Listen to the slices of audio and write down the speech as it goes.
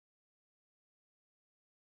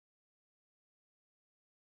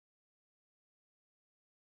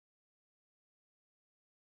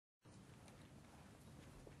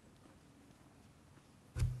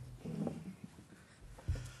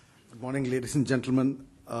Good morning, ladies and gentlemen.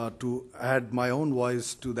 To add my own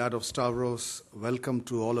voice to that of Stavros, welcome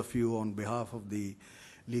to all of you on behalf of the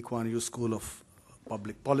Lee Kuan Yew School of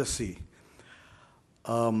Public Policy.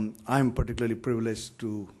 I'm particularly privileged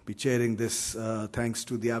to be chairing this thanks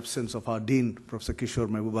to the absence of our Dean, Professor Kishore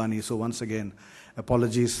Mehbubani. So once again,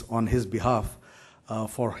 apologies on his behalf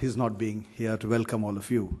for his not being here to welcome all of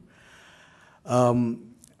you.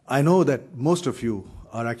 I know that most of you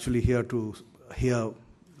are actually here to hear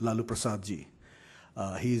Lalu Prasad ji.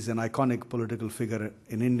 He's an iconic political figure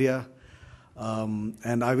in India,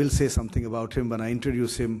 and I will say something about him when I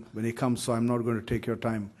introduce him when he comes, so I'm not going to take your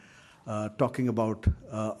time talking about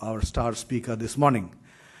our star speaker this morning.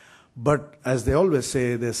 But as they always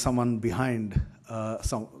say, there's someone behind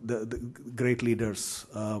the great leaders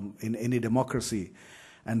in any democracy,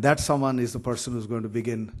 and that someone is the person who's going to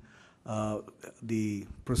begin the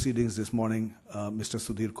proceedings this morning, Mr.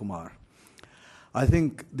 Sudhir Kumar. I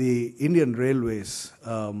think the Indian Railways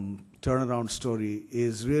turnaround story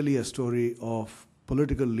is really a story of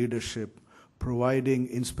political leadership providing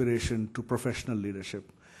inspiration to professional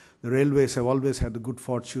leadership. The railways have always had the good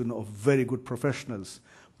fortune of very good professionals,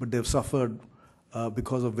 but they've suffered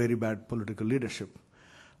because of very bad political leadership.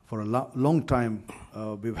 For a long time,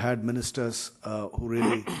 we've had ministers who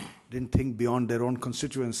really didn't think beyond their own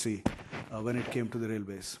constituency when it came to the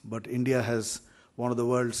railways. But India has one of the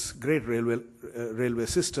world's great railway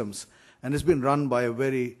systems, and it's been run by a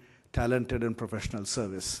very talented and professional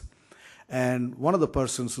service. And one of the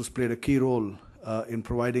persons who's played a key role in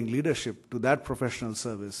providing leadership to that professional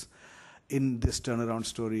service in this turnaround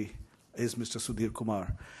story is Mr. Sudhir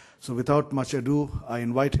Kumar. So without much ado, I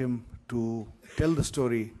invite him to tell the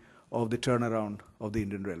story of the turnaround of the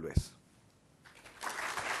Indian Railways.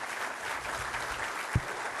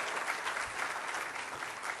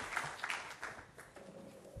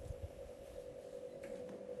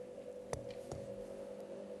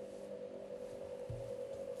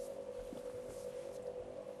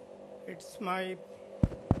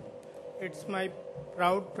 It's my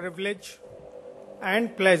proud privilege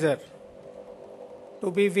and pleasure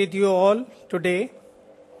to be with you all today.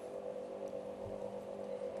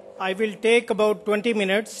 I will take about 20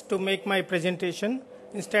 minutes to make my presentation.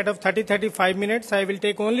 Instead of 35 minutes, I will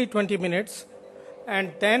take only 20 minutes.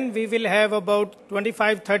 And then we will have about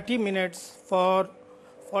 25-30 minutes for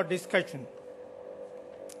discussion.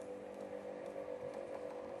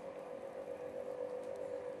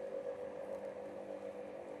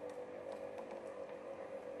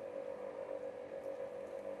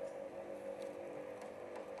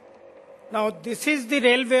 Now, this is the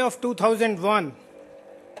railway of 2001,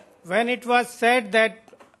 when it was said that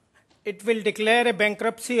it will declare a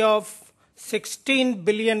bankruptcy of 16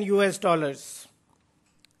 billion US dollars.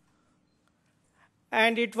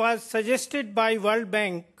 And it was suggested by World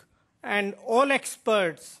Bank and all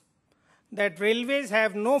experts that railways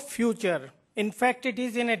have no future. In fact, it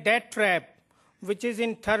is in a debt trap, which is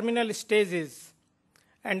in terminal stages.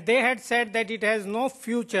 And they had said that it has no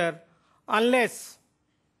future unless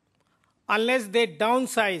they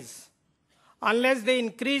downsize, unless they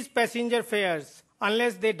increase passenger fares,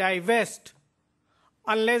 unless they divest,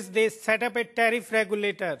 unless they set up a tariff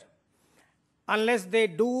regulator, unless they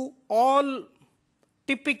do all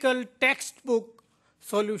typical textbook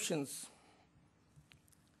solutions.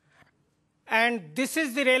 And this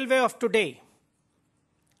is the railway of today.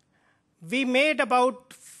 We made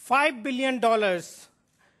about $5 billion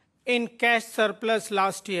in cash surplus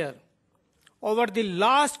last year. Over the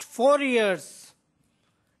last 4 years,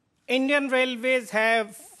 Indian Railways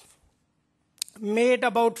have made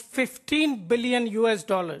about 15 billion US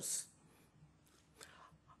dollars.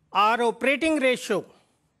 Our operating ratio,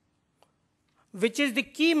 which is the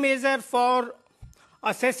key measure for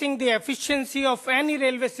assessing the efficiency of any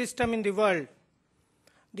railway system in the world,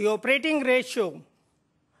 the operating ratio,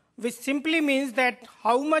 which simply means that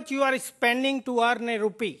how much you are spending to earn a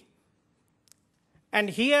rupee. And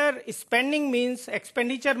here,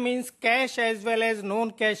 expenditure means cash as well as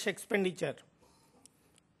non-cash expenditure.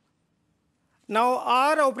 Now,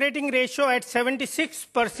 our operating ratio at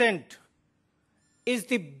 76% is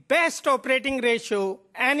the best operating ratio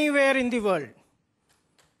anywhere in the world.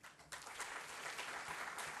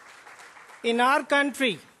 In our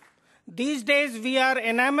country, these days we are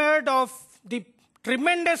enamored of the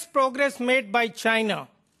tremendous progress made by China,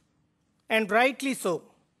 and rightly so.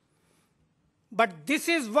 But this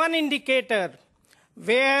is one indicator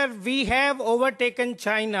where we have overtaken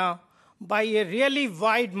China by a really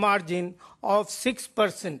wide margin of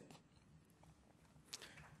 6%.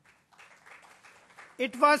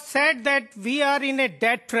 It was said that we are in a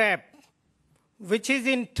debt trap, which is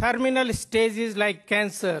in terminal stages like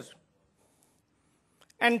cancer.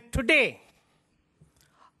 And today,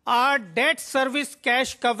 our debt service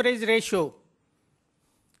cash coverage ratio,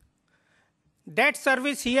 debt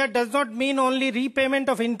service here does not mean only repayment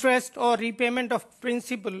of interest or repayment of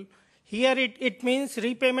principal. Here it means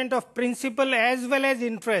repayment of principal as well as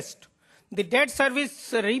interest. The debt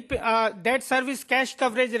service cash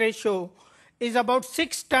coverage ratio is about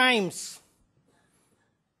 6 times.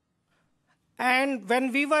 And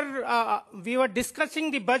when we were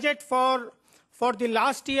discussing the budget for the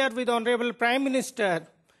last year with Honourable Prime Minister,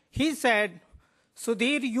 he said,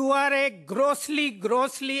 Sudhir, you are a grossly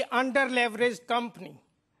under-leveraged company.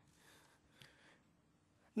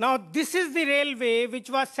 Now, this is the railway which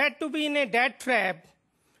was said to be in a debt trap,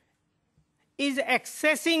 is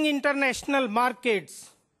accessing international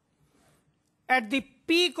markets at the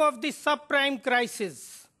peak of the subprime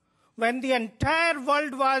crisis, when the entire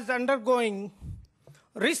world was undergoing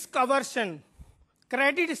risk aversion,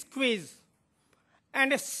 credit squeeze,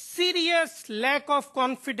 and a serious lack of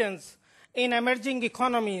confidence in emerging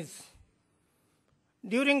economies.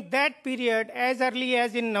 During that period, as early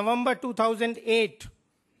as in November 2008,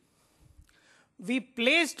 we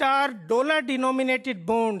placed our dollar-denominated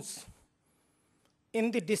bonds in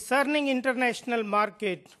the discerning international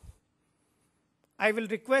market. I will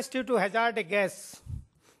request you to hazard a guess.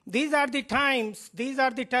 These are the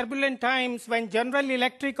turbulent times when General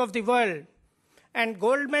Electric of the world and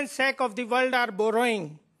Goldman Sachs of the world are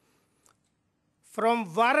borrowing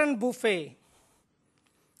from Warren Buffett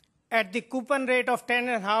at the coupon rate of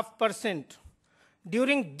 10.5%.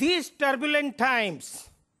 During these turbulent times,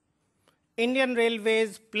 Indian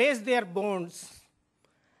Railways placed their bonds,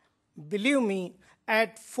 believe me,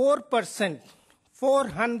 at 4%,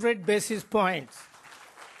 400 basis points.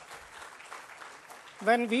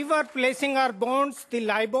 When we were placing our bonds, the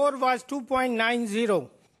LIBOR was 2.90,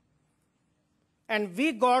 and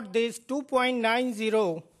we got this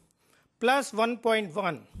 2.90 plus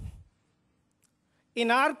 1.1.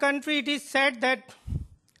 In our country, it is said that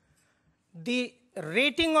the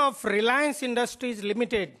rating of Reliance Industries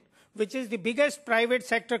Limited, which is the biggest private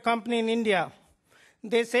sector company in India,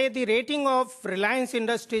 they say the rating of Reliance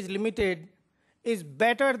Industries Limited is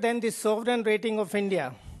better than the sovereign rating of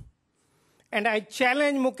India. And I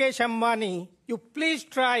challenge Mukesh Ambani, you please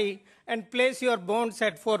try and place your bonds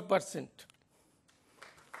at 4%.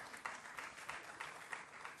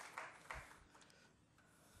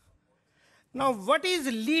 Now, what is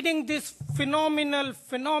leading this phenomenal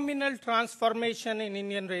transformation in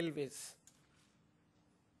Indian Railways?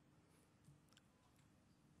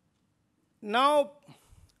 Now,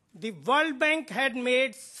 the World Bank had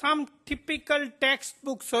made some typical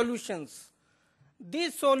textbook solutions.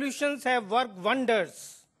 These solutions have worked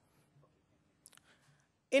wonders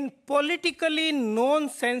in politically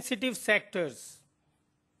non-sensitive sectors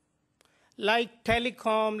like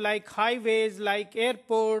telecom, like highways, like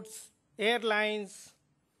airports, airlines.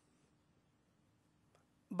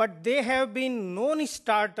 But they have been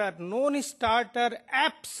non-starter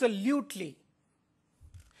absolutely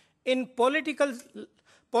in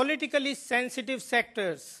politically sensitive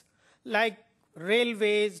sectors like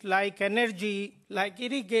railways, like energy, like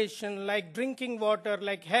irrigation, like drinking water,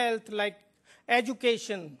 like health, like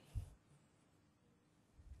education.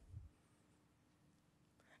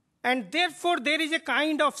 And therefore, there is a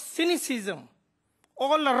kind of cynicism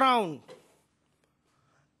all around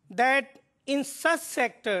that in such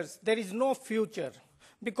sectors there is no future,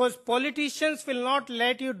 because politicians will not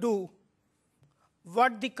let you do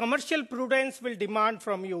what the commercial prudence will demand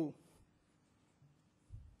from you.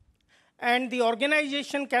 And the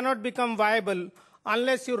organization cannot become viable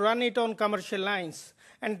unless you run it on commercial lines.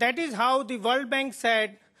 And that is how the World Bank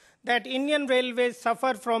said that Indian Railways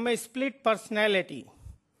suffer from a split personality.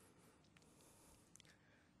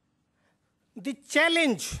 The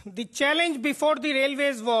challenge before the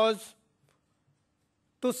railways was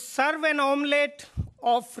to serve an omelette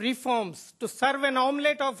of reforms,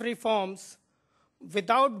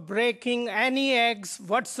 without breaking any eggs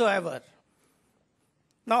whatsoever.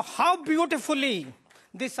 Now, how beautifully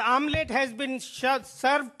this omelette has been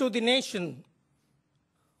served to the nation.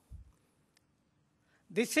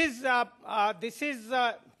 This is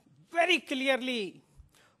very clearly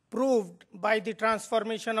proved by the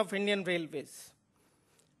transformation of Indian Railways.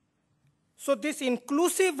 So this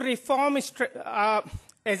inclusive reform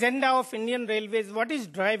agenda of Indian Railways, what is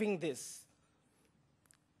driving this?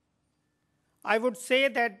 I would say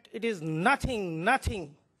that it is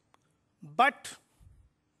nothing but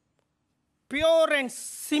pure and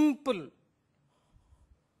simple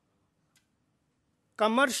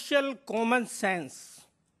commercial common sense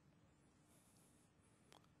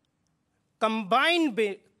combined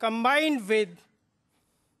with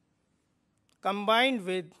combined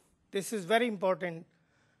with, this is very important,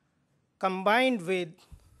 combined with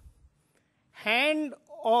hand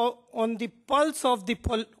on the pulse of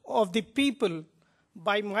the people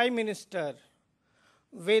by my minister,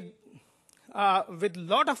 with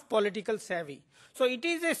lot of political savvy. So it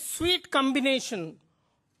is a sweet combination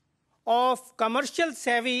of commercial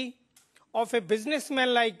savvy of a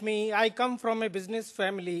businessman like me. I come from a business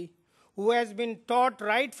family who has been taught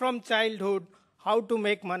right from childhood how to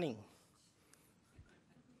make money.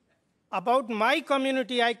 About my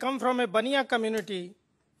community, I come from a Baniya community.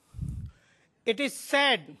 It is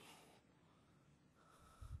sad.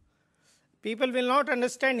 People will not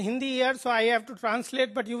understand Hindi here, so I have to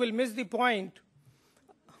translate, but you will miss the point.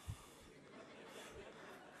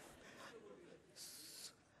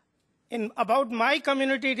 About my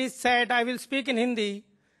community, it is sad, I will speak in Hindi,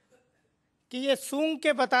 कि ये सूंघ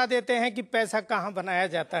के बता देते हैं कि पैसा कहाँ बनाया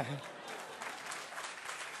जाता है.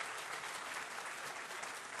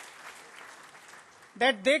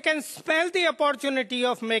 That they can smell the opportunity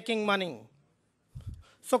of making money.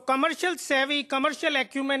 So commercial savvy, commercial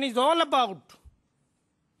acumen is all about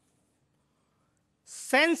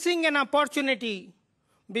sensing an opportunity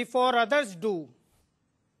before others do,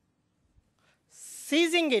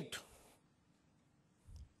 seizing it,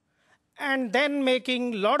 and then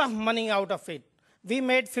making a lot of money out of it. We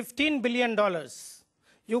made $15 billion.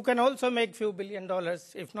 You can also make few $1 billion.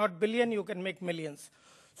 If not billion, you can make millions.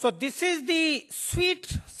 So this is the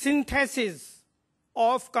sweet synthesis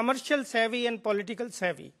of commercial savvy and political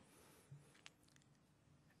savvy.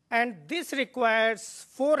 And this requires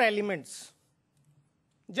 4 elements,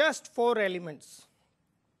 just 4 elements.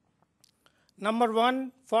 Number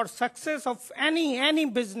 1, for success of any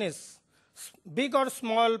business, big or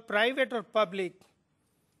small, private or public,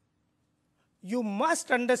 you must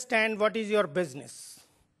understand what is your business.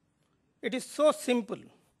 It is so simple.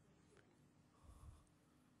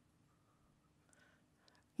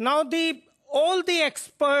 Now all the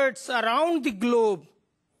experts around the globe,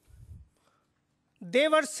 they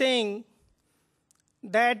were saying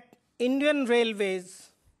that Indian Railways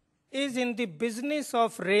is in the business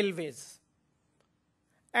of railways.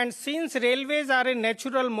 And since railways are a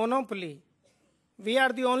natural monopoly, we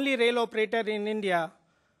are the only rail operator in India,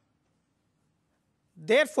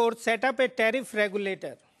 therefore set up a tariff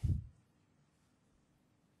regulator.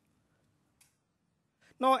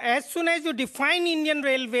 Now, as soon as you define Indian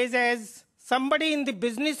Railways as somebody in the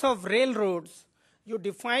business of railroads, you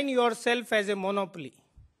define yourself as a monopoly.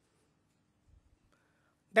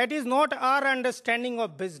 That is not our understanding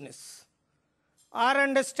of business. Our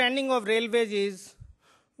understanding of railways is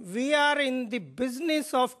we are in the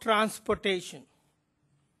business of transportation.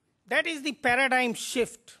 That is the paradigm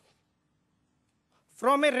shift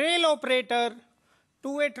from a rail operator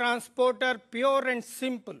to a transporter, pure and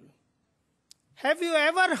simple. Have you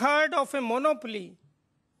ever heard of a monopoly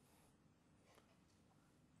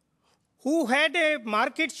who had a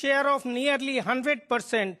market share of nearly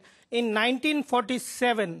 100% in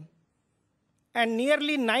 1947 and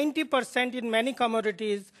nearly 90% in many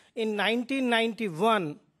commodities in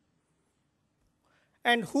 1991,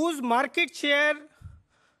 and whose market share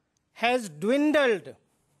has dwindled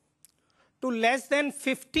to less than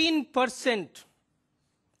 15%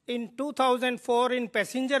 in 2004 in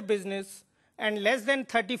passenger business and less than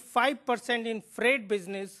 35% in freight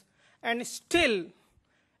business, and still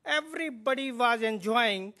everybody was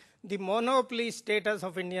enjoying the monopoly status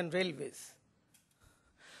of Indian Railways.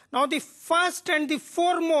 Now the first and the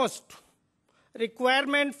foremost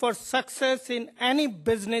requirement for success in any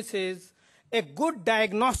business is a good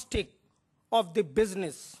diagnostic of the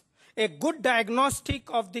business, a good diagnostic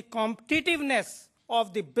of the competitiveness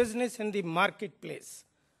of the business in the marketplace.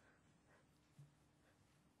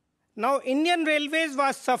 Now, Indian Railways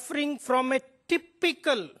was suffering from a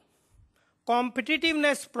typical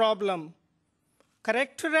competitiveness problem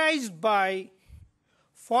characterized by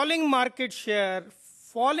falling market share,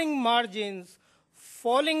 falling margins,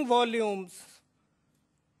 falling volumes,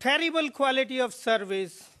 terrible quality of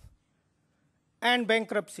service, and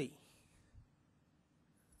bankruptcy.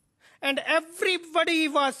 And everybody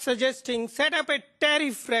was suggesting set up a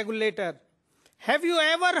tariff regulator. Have you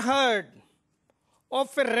ever heard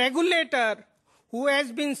of a regulator who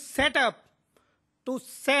has been set up to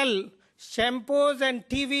sell shampoos and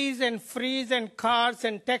TVs and fridges and cars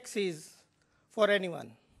and taxis for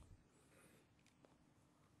anyone?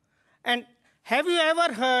 And have you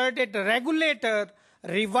ever heard a regulator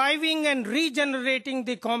reviving and regenerating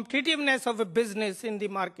the competitiveness of a business in the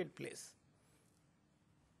marketplace?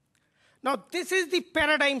 Now, this is the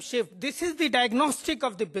paradigm shift. This is the diagnostic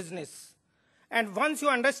of the business. And once you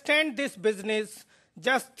understand this business,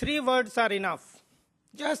 Just 3 words are enough.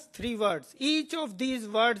 Just 3 words. Each of these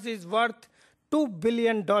words is worth $2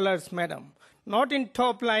 billion, madam. Not in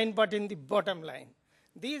top line, but in the bottom line.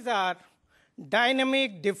 These are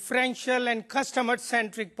dynamic, differential, and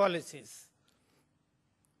customer-centric policies.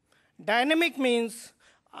 Dynamic means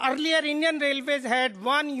earlier Indian Railways had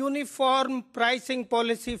one uniform pricing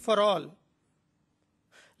policy for all.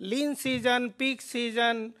 Lean season, peak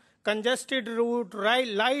season, congested route,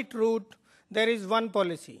 light route, there is one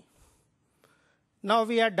policy. Now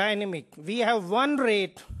we are dynamic. We have one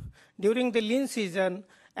rate during the lean season,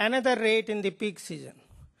 another rate in the peak season.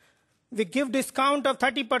 We give discount of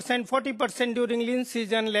 30%, 40% during lean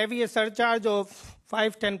season, levy a surcharge of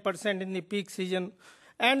 5-10% in the peak season,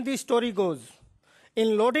 and the story goes.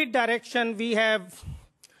 In loaded direction, we have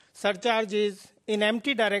surcharges. In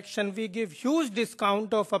empty direction, we give huge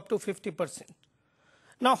discount of up to 50%.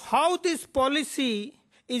 Now, how this policy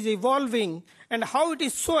is evolving and how it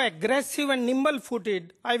is so aggressive and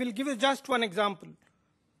nimble-footed, I will give you just one example.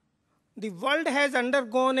 The world has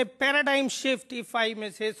undergone a paradigm shift, if I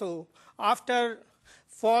may say so, after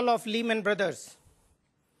fall of Lehman Brothers.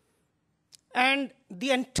 And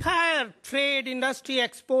the entire trade, industry,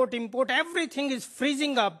 export, import, everything is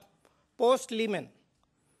freezing up post-Lehman.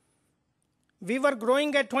 We were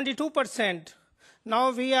growing at 22%.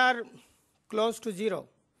 Now we are close to zero.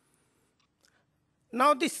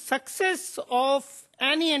 Now the success of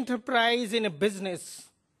any enterprise in a business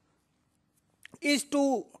is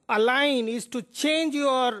to align, is to change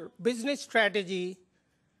your business strategy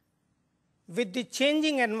with the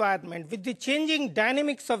changing environment, with the changing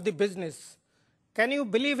dynamics of the business. Can you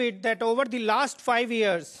believe it that over the last 5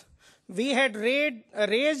 years, we had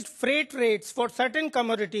raised freight rates for certain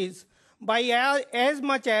commodities by as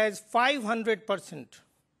much as 500%.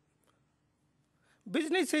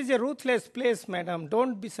 Business is a ruthless place, madam.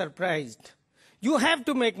 Don't be surprised. You have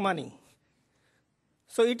to make money.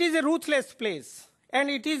 So it is a ruthless place. And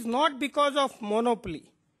it is not because of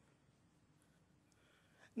monopoly.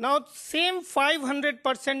 Now, same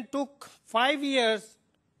 500% took 5 years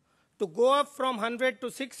to go up from 100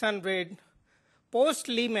 to 600.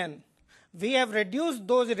 Post-Lehman, we have reduced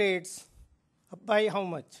those rates by how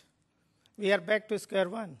much? We are back to square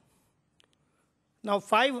one. Now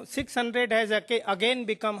 600 has again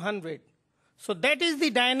become 100. So that is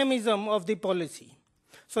the dynamism of the policy.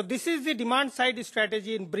 So this is the demand side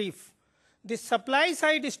strategy in brief. The supply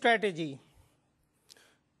side strategy,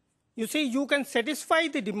 you see, you can satisfy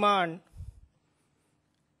the demand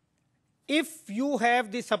if you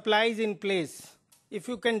have the supplies in place, if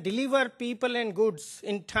you can deliver people and goods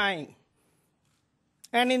in time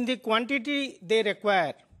and in the quantity they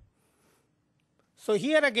require. So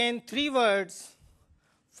here again, 3 words: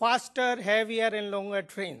 faster, heavier, and longer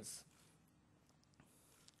trains.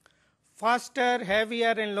 Faster,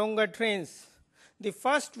 heavier, and longer trains. The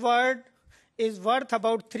first word is worth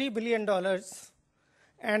about $3 billion,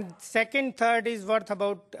 and second, third is worth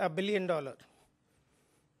about $1 billion.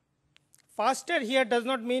 Faster here does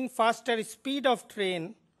not mean faster speed of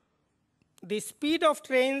train. The speed of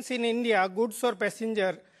trains in India, goods or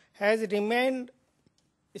passenger, has remained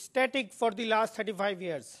static for the last 35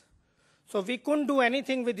 years. So we couldn't do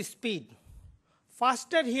anything with the speed.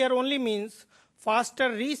 Faster here only means faster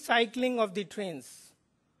recycling of the trains,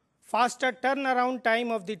 faster turnaround time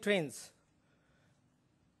of the trains.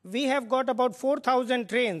 We have got about 4,000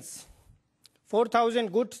 trains,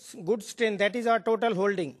 4,000 goods trains, that is our total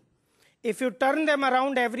holding. If you turn them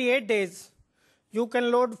around every 8 days, you can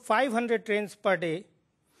load 500 trains per day.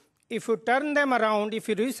 If you turn them around, if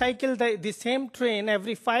you recycle the same train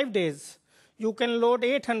every 5 days, you can load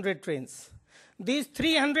 800 trains. These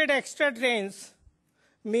 300 extra trains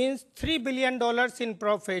means $3 billion in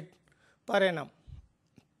profit per annum.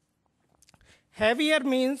 Heavier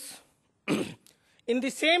means in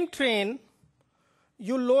the same train,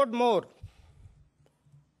 you load more.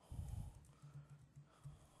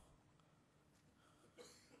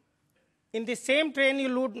 In the same train, you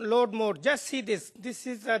load more. Just see this. This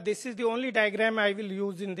is the only diagram I will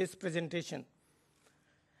use in this presentation.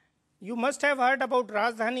 You must have heard about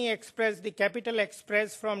Rajdhani Express, the capital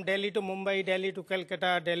express from Delhi to Mumbai, Delhi to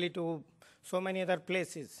Calcutta, Delhi to so many other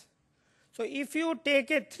places. So if you take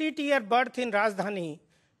a 3-tier berth in Rajdhani,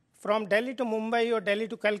 from Delhi to Mumbai or Delhi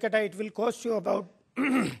to Calcutta, it will cost you about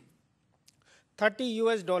 $30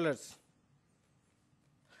 US.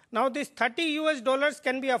 Now this $30 US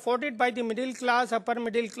can be afforded by the middle class, upper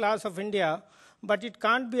middle class of India, but it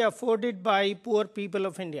can't be afforded by poor people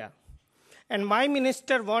of India. And my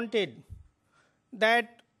minister wanted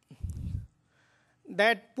that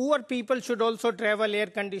poor people should also travel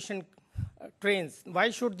air-conditioned trains? Why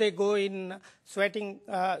should they go in sweating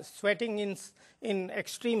in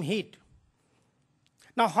extreme heat?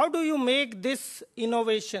 Now, how do you make this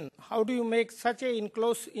innovation? How do you make such an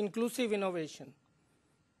inclusive innovation?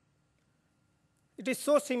 It is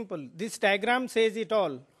so simple. This diagram says it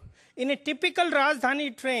all. In a typical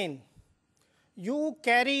Rajdhani train, you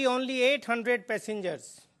carry only 800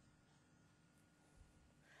 passengers.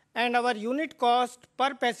 And our unit cost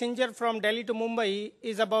per passenger from Delhi to Mumbai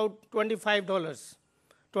is about $25,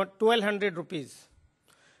 1,200 rupees.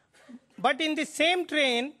 But in the same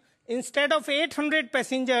train, instead of 800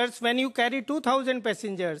 passengers, when you carry 2,000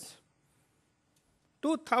 passengers,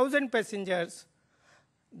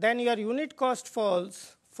 then your unit cost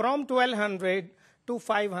falls from 1,200 to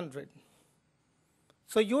 500.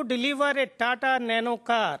 So you deliver a Tata Nano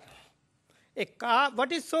car. A car.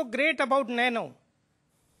 What is so great about Nano?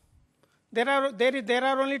 There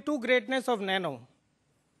are only two greatness of Nano.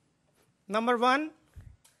 Number one,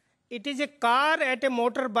 it is a car at a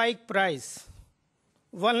motorbike price.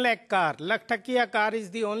 1 lakh car. Lakhtakia car is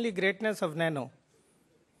the only greatness of Nano.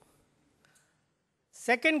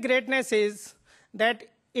 Second greatness is that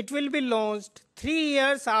it will be launched 3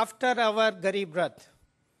 years after our Garib Rath.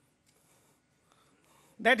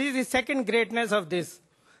 That is the second greatness of this.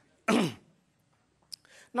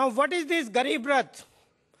 Now, what is this Garib Rath?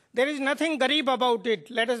 There is nothing Garib about it.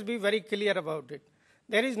 Let us be very clear about it.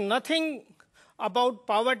 There is nothing about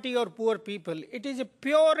poverty or poor people. It is a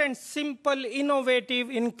pure and simple, innovative,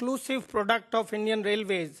 inclusive product of Indian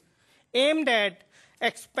Railways aimed at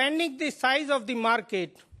expanding the size of the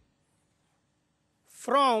market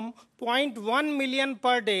from 0.1 million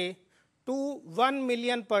per day to 1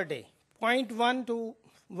 million per day. 0.1 to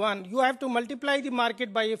 1. You have to multiply the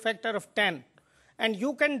market by a factor of 10. And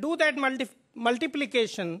you can do that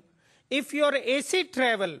multiplication if your AC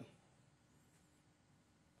travel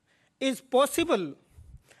is possible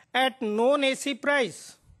at non-AC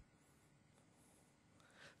price.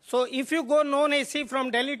 So if you go non-AC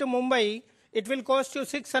from Delhi to Mumbai, it will cost you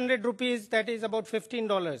 600 rupees, that is about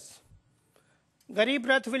 $15. Garib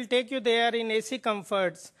Rath will take you there in AC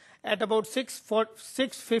comforts at about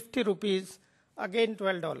 650 rupees, again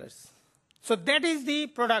 $12. So that is the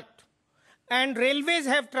product. And railways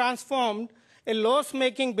have transformed a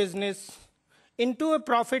loss-making business into a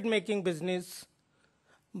profit-making business.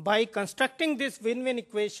 By constructing this win-win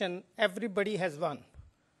equation, everybody has won.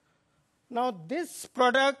 Now, this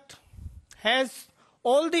product has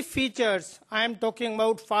all the features I am talking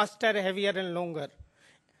about: faster, heavier, and longer.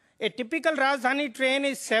 A typical Rajdhani train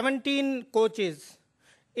is 17 coaches.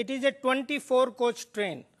 It is a 24-coach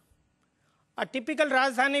train. A typical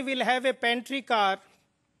Rajdhani will have a pantry car.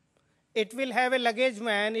 It will have a luggage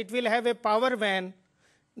van. It will have a power van.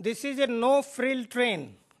 This is a no-frill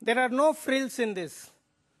train. There are no frills in this.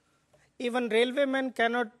 Even railwaymen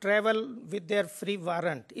cannot travel with their free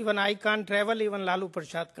warrant. Even I can't travel, even Lalu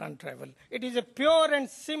Prasad can't travel. It is a pure and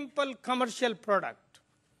simple commercial product.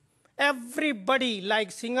 Everybody,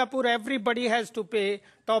 like Singapore, everybody has to pay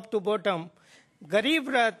top to bottom. Garib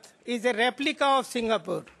Rath is a replica of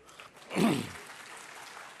Singapore.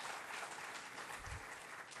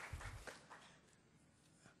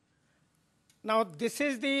 Now, this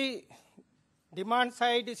is the demand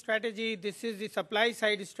side strategy. This is the supply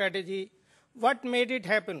side strategy. What made it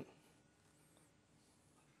happen?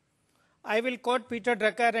 I will quote Peter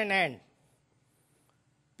Drucker and end.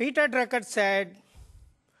 Peter Drucker said,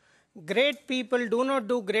 "Great people do not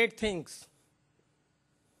do great things.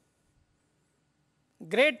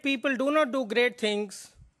 Great people do not do great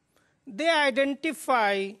things. They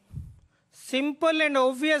identify simple and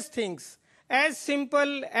obvious things, as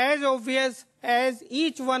simple, as obvious as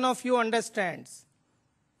each one of you understands."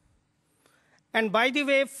 And by the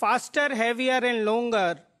way, faster, heavier, and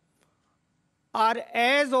longer are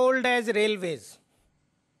as old as railways.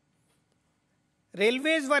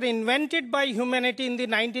 Railways were invented by humanity in the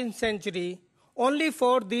 19th century only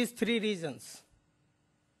for these three reasons.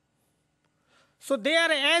 So they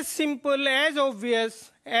are as simple, as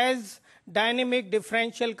obvious, as dynamic,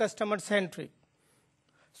 differential, customer-centric.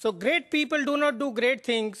 So great people do not do great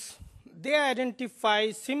things. They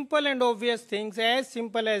identify simple and obvious things, as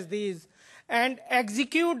simple as these, and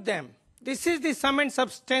execute them. This is the sum and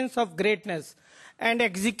substance of greatness. And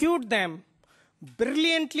execute them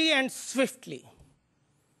brilliantly and swiftly.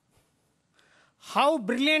 How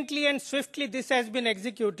brilliantly and swiftly this has been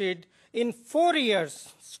executed? In 4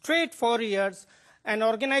 years, straight 4 years, an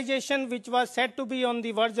organization which was said to be on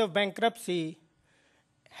the verge of bankruptcy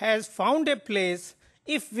has found a place.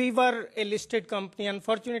 If we were a listed company,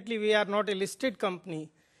 unfortunately we are not a listed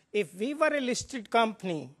company. If we were a listed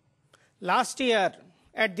company, last year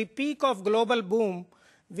at the peak of global boom,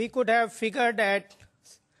 we could have figured at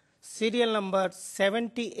serial number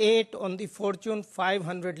 78 on the Fortune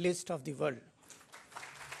 500 list of the world.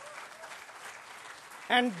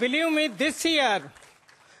 And believe me, this year,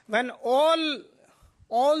 when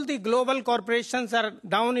all the global corporations are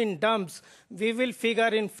down in dumps, we will figure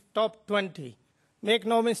in top 20. Make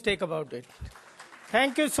no mistake about it.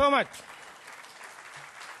 Thank you so much.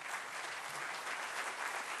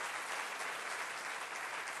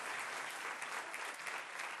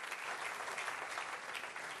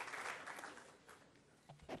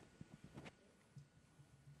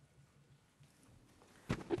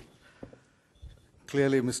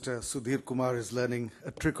 Clearly, Mr. Sudhir Kumar is learning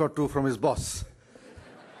a trick or two from his boss.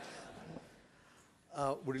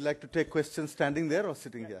 Would you like to take questions standing there or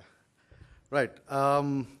sitting here? Right.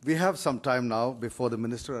 We have some time now before the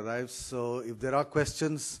minister arrives, so if there are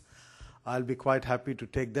questions, I'll be quite happy to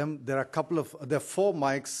take them. There are 4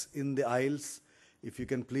 mics in the aisles. If you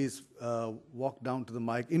can please walk down to the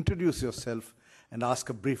mic, introduce yourself, and ask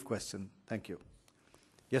a brief question. Thank you.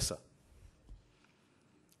 Yes, sir.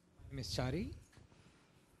 My name is Chari.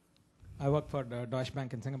 I work for the Deutsche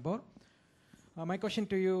Bank in Singapore. My question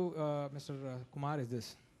to you, Mr. Kumar, is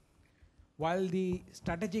this. While the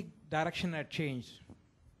strategic direction had changed,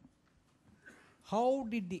 how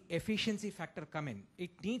did the efficiency factor come in?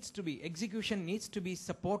 Execution needs to be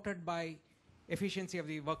supported by efficiency of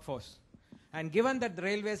the workforce. And given that the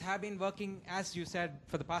railways have been working, as you said,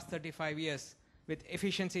 for the past 35 years, with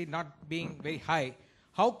efficiency not being very high,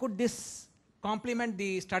 how could this complement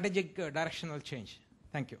the strategic directional change?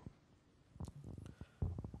 Thank you.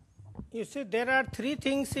 You see, there are 3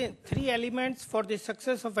 elements for the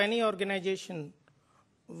success of any organization.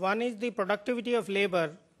 One is the productivity of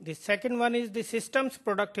labor, the second one is the system's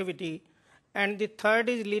productivity, and the third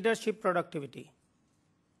is leadership productivity.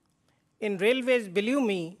 In railways, believe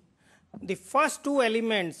me, the first 2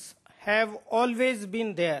 elements have always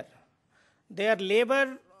been there. Their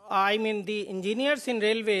labor, the engineers in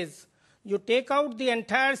railways, you take out the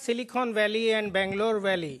entire Silicon Valley and Bangalore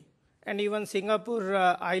Valley, and even Singapore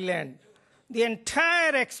Island. The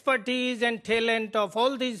entire expertise and talent of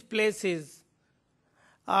all these places.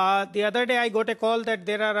 The other day I got a call that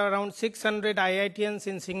there are around 600 IITians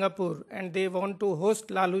in Singapore and they want to host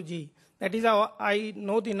Laluji. That is how I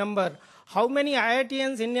know the number. How many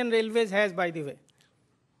IITians Indian Railways has, by the way?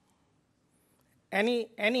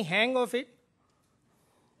 Any hang of it?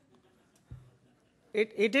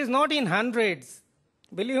 It is not in hundreds.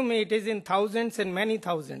 Believe me, it is in thousands and many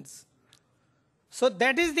thousands. So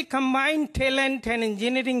that is the combined talent and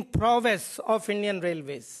engineering prowess of Indian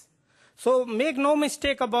Railways. So make no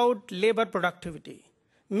mistake about labor productivity.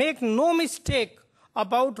 Make no mistake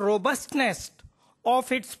about robustness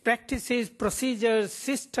of its practices, procedures,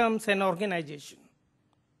 systems, and organization.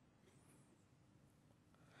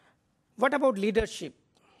 What about leadership?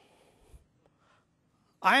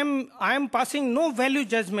 I am passing no value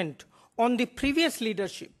judgment on the previous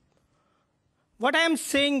leadership. What I am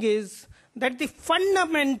saying is that the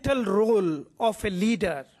fundamental role of a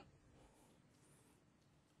leader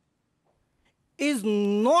is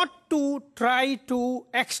not to try to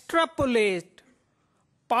extrapolate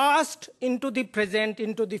past into the present,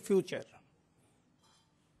 into the future.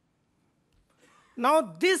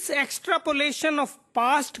 Now, this extrapolation of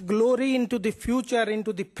past glory into the future,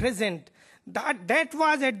 into the present, that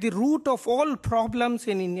was at the root of all problems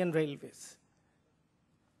in Indian Railways.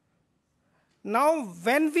 Now,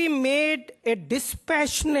 when we made a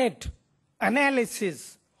dispassionate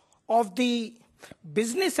analysis of the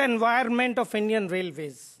business environment of Indian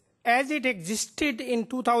Railways as it existed in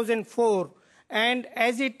 2004 and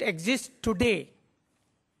as it exists today,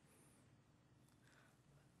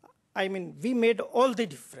 we made all the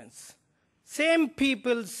difference. Same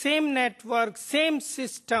people, same network, same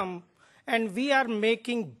system, and we are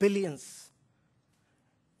making billions.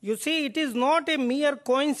 You see, it is not a mere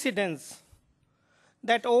coincidence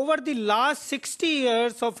that over the last 60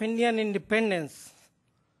 years of Indian independence,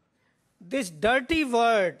 this dirty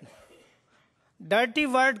word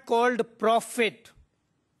called profit,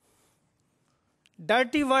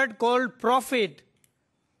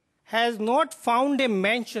 has not found a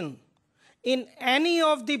mention in any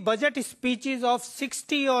of the budget speeches of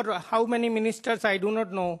 60 or how many ministers, I do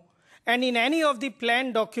not know, and in any of the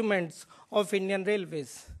planned documents of Indian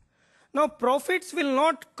Railways. Now, profits will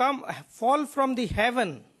not fall from the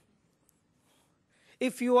heaven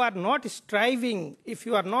if you are not striving, if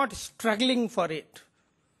you are not struggling for it.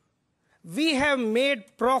 We have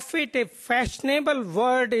made profit a fashionable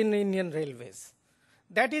word in Indian Railways.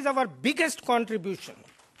 That is our biggest contribution.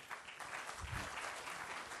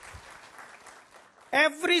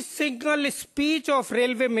 Every single speech of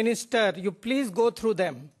railway minister, you please go through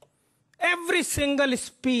them. Every single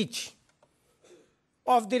speech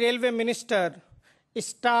of the railway minister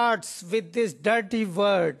starts with this dirty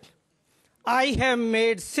word, I have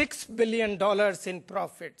made $6 billion in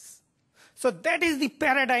profits. So that is the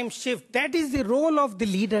paradigm shift. That is the role of the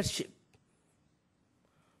leadership.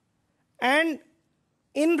 And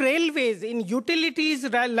in railways, in utilities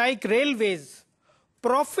like railways,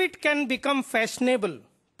 profit can become fashionable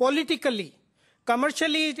politically.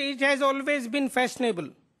 Commercially, it has always been fashionable.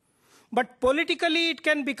 But politically, it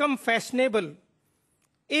can become fashionable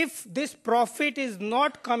if this profit is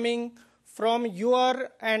not coming from your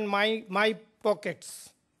and my pockets.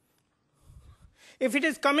 If it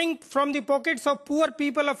is coming from the pockets of poor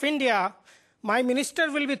people of India, my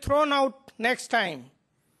minister will be thrown out next time.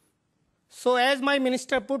 So as my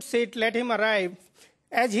minister puts it, let him arrive.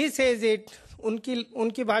 As he says it,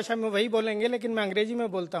 उनकी भाषा में वही बोलेंगे, लेकिन मैं अंग्रेजी में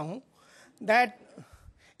बोलता हूँ, that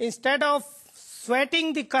instead of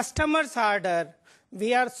sweating the customers harder,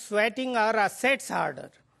 we are sweating our assets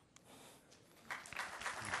harder.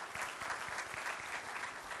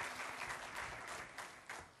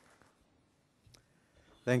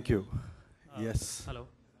 Thank you. Yes. Hello.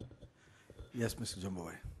 Yes, Mr.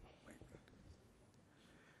 Jumboy.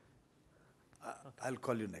 I'll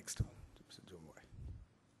call you next, Mr. Jumboy.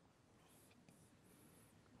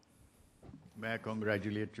 May I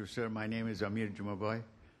congratulate you, sir. My name is Amir Jumaboy.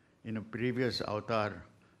 In a previous avatar,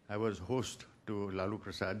 I was host to Lalu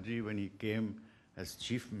Prasad ji when he came as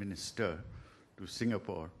Chief Minister to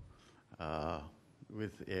Singapore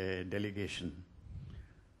with a delegation.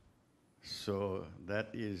 So that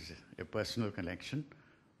is a personal connection.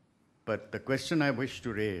 But the question I wish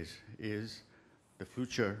to raise is the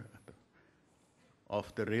future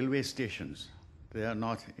of the railway stations. They are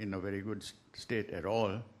not in a very good state at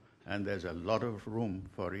all, and there's a lot of room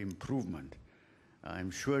for improvement.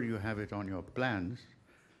 I'm sure you have it on your plans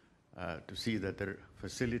to see that the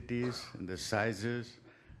facilities and the sizes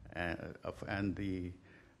and the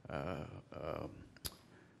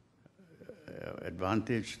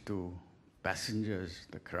advantage to passengers,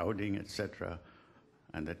 the crowding, etc.,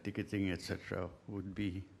 and the ticketing, etc., would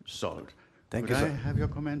be solved. Thank Could you, I sir. have your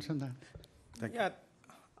comments on that? Thank Yeah,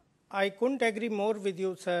 I couldn't agree more with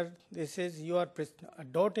you, sir. This is your a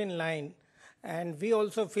dot in line, and we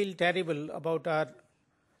also feel terrible about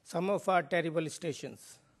some of our terrible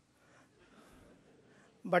stations.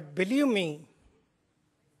 But believe me,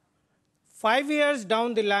 5 years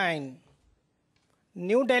down the line,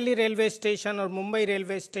 New Delhi railway station or Mumbai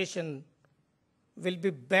railway station will be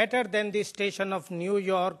better than the station of New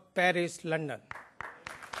York, Paris, London.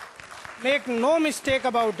 Make no mistake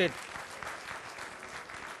about it.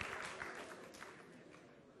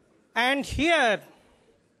 And here,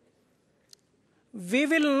 we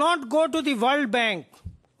will not go to the World Bank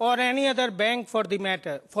or any other bank for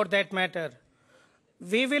that matter.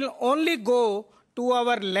 We will only go to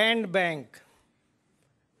our land bank.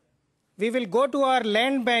 We will go to our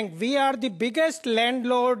land bank. We are the biggest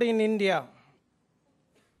landlord in India.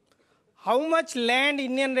 How much land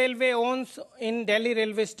Indian Railway owns in Delhi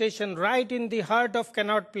railway station, right in the heart of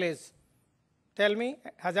Connaught Place? Tell me,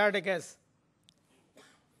 hazard a guess.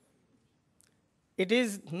 It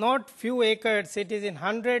is not few acres, it is in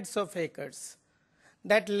hundreds of acres.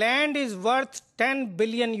 That land is worth $10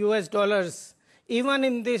 billion US, even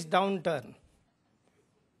in this downturn.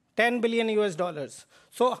 $10 billion US.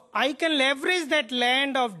 So I can leverage that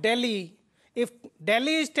land of Delhi. If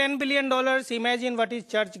Delhi is $10 billion, imagine what is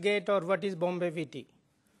Churchgate or what is Bombay VT.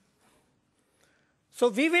 So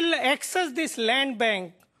we will access this land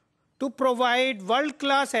bank to provide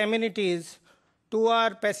world-class amenities to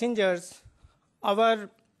our passengers. Our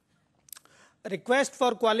request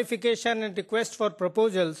for qualification and request for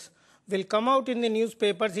proposals will come out in the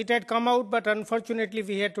newspapers. It had come out, but unfortunately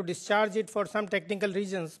we had to discharge it for some technical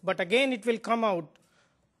reasons. But again, it will come out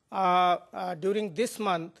during this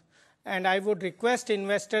month. And I would request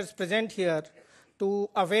investors present here to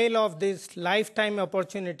avail of this lifetime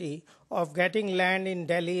opportunity of getting land in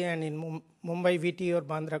Delhi and in Mumbai VT or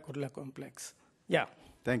Bandra Kurla complex. Yeah.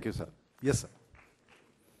 Thank you, sir. Yes, sir.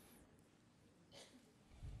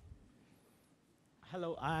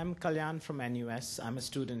 Hello, I'm Kalyan from NUS. I'm a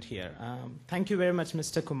student here. Thank you very much,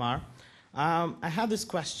 Mr. Kumar. I have this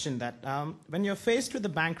question that when you're faced with the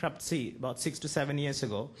bankruptcy about 6 to 7 years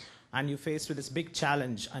ago, and you faced with this big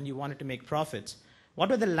challenge and you wanted to make profits, what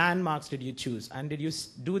were the landmarks did you choose? And did you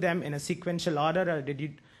do them in a sequential order, or did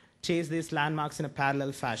you chase these landmarks in a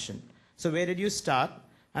parallel fashion? So where did you start?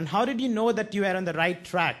 And how did you know that you were on the right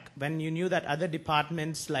track when you knew that other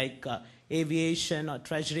departments like aviation or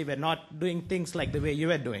treasury were not doing things like the way you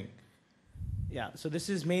were doing. Yeah, so this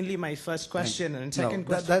is mainly my first question. And second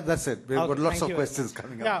question. That's it. We've got lots of you questions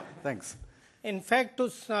coming up. Yeah. Thanks. In fact,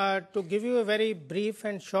 to give you a very brief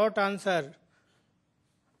and short answer,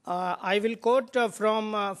 I will quote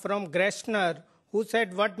from Greshner, who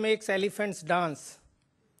said, "What makes elephants dance?"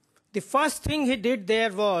 The first thing he did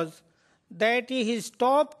there was that he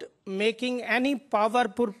stopped making any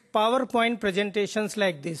PowerPoint presentations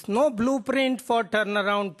like this. No blueprint for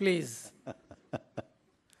turnaround, please.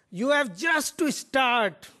 You have just to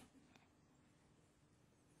start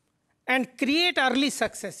and create early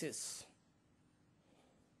successes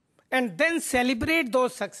and then celebrate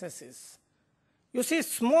those successes. You see,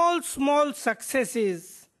 small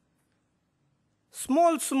successes,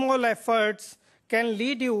 small efforts can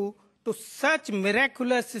lead you to such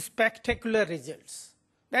miraculous, spectacular results.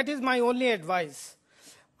 That is my only advice.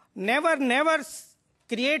 Never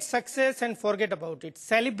create success and forget about it.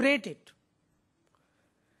 Celebrate it.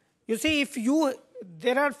 You see,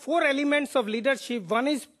 there are 4 elements of leadership. One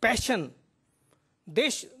is passion.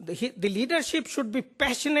 The leadership should be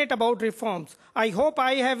passionate about reforms. I hope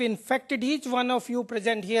I have infected each one of you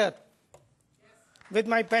present here with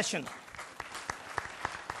my passion.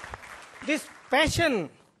 This passion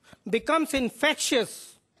becomes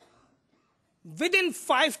infectious. Within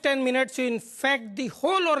 5-10 minutes, you infect the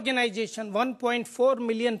whole organization, 1.4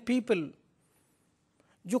 million people.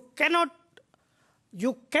 You cannot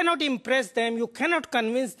impress them, you cannot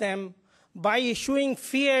convince them by issuing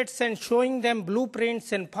fiats and showing them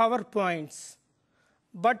blueprints and PowerPoints,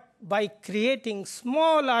 but by creating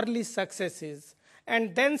small early successes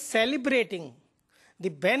and then celebrating the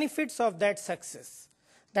benefits of that success.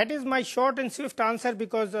 That is my short and swift answer,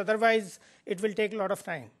 because otherwise it will take a lot of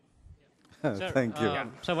time. Sir, Thank you.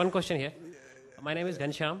 So one question here. My name is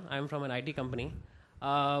Ghanshyam. I am from an IT company.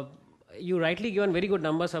 You rightly given very good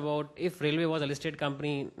numbers about if railway was a listed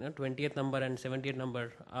company, 20th number and 70th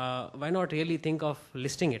number. Why not really think of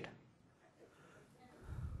listing it?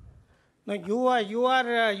 No, you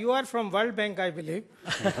are from World Bank, I believe.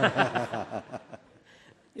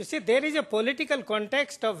 You see, there is a political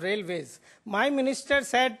context of railways. My minister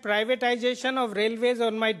said privatization of railways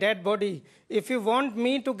on my dead body. If you want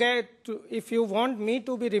me to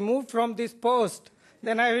be removed from this post,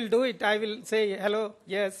 then I will do it. I will say hello,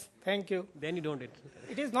 yes, thank you. Then you don't.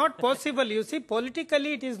 It is not possible. You see,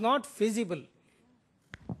 politically it is not feasible.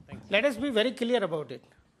 Let us be very clear about it.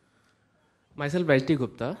 Myself, Vaishti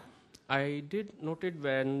Gupta. I did noted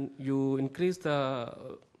when you increased the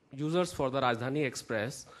users for the Rajdhani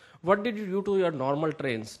Express, what did you do to your normal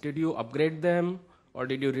trains? Did you upgrade them, or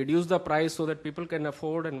did you reduce the price so that people can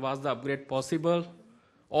afford, and was the upgrade possible,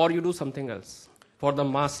 or you do something else for the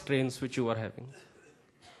mass trains which you were having?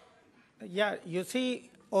 Yeah, you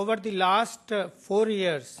see, over the last 4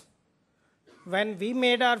 years, when we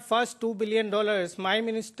made our first $2 billion, my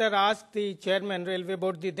minister asked the chairman railway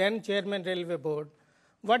board, the then chairman railway board,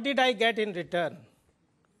 what did I get in return?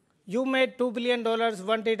 You made $2 billion,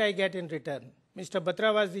 what did I get in return? Mr.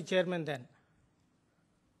 Batra was the chairman then.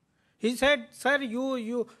 He said, sir,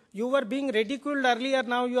 you were being ridiculed earlier,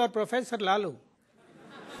 now you are Professor Lalu.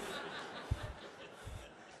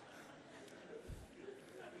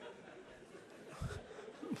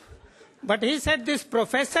 But he said, this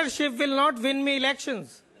professorship will not win me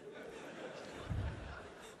elections.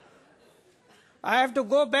 I have to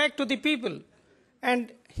go back to the people.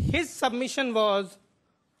 And his submission was,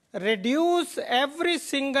 reduce every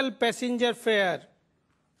single passenger fare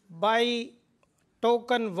by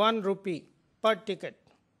token 1 rupee per ticket.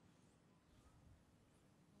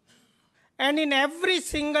 And in every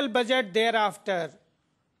single budget thereafter,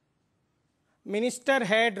 minister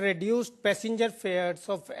had reduced passenger fares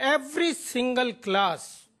of every single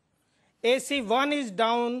class. AC 1 is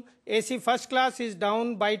down, AC first class is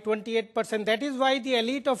down by 28%. That is why the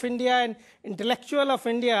elite of India and intellectual of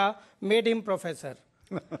India made him professor.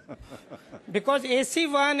 Because AC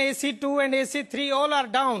 1, AC 2 and AC 3 all are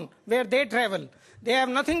down where they travel. They have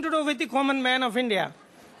nothing to do with the common man of India.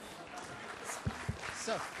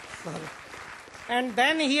 And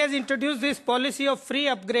then he has introduced this policy of free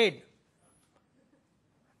upgrade.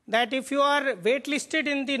 That if you are waitlisted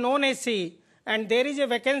in the non-AC and there is a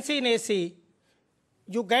vacancy in AC,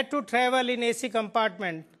 you get to travel in AC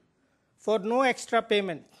compartment for no extra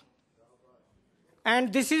payment.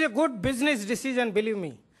 And this is a good business decision, believe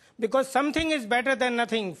me, because something is better than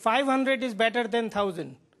nothing. 500 is better than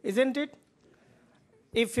 1,000, isn't it?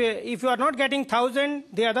 If you are not getting 1,000,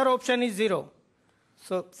 the other option is 0.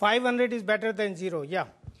 So 500 is better than 0, yeah.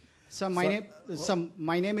 Sir, my name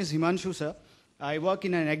is Himanshu, sir. I work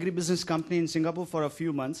in an agribusiness company in Singapore for a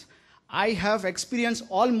few months. I have experienced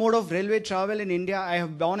all mode of railway travel in India. I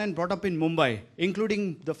have born and brought up in Mumbai,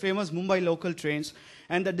 including the famous Mumbai local trains.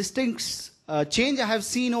 And the distinct change I have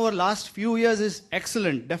seen over last few years is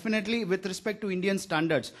excellent, definitely with respect to Indian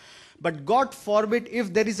standards. But God forbid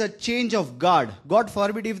if there is a change of guard. God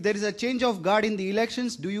forbid if there is a change of guard in the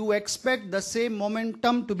elections, do you expect the same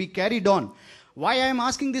momentum to be carried on? Why I am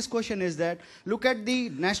asking this question is that, look at the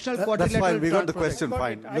national quadrilateral... That's fine, we got the project. question,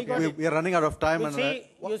 fine. Look, we are running out of time. One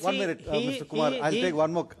minute, Mr. Kumar, I'll take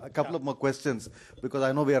a couple of more questions, because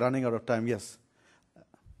I know we are running out of time. Yes.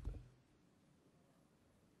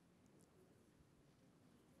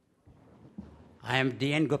 I am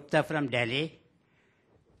D.N. Gupta from Delhi.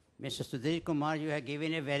 Mr. Sudhir Kumar, you have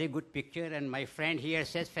given a very good picture, and my friend here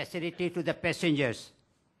says facility to the passengers.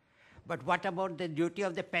 But what about the duty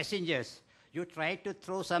of the passengers? You try to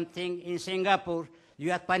throw something in Singapore,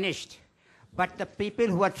 you are punished. But the people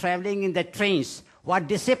who are traveling in the trains, what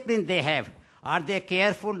discipline they have? Are they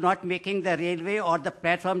careful not making the railway or the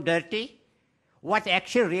platform dirty? What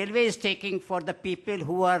action railway is taking for the people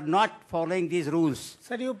who are not following these rules?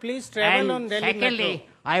 Sir, you please travel on Delhi secondly, Metro.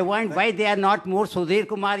 I want why they are not more Sudhir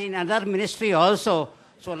Kumar in another ministry also.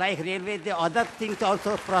 So like railway, the other things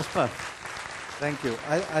also prosper. Thank you.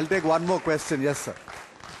 I'll take one more question. Yes, sir.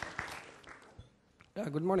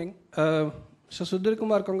 Good morning. Mr. Sudhir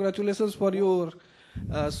Kumar, congratulations for your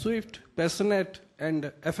swift, passionate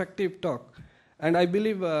and effective talk. And I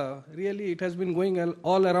believe really it has been going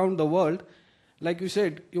all around the world. Like you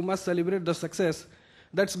said, you must celebrate the success.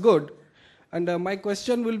 That's good. And my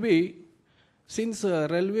question will be, since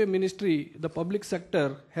railway ministry, the public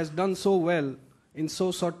sector has done so well in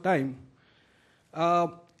so short time,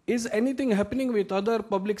 is anything happening with other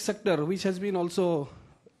public sector which has been also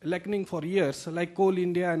lacking for years, like Coal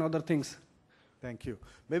India and other things? Thank you.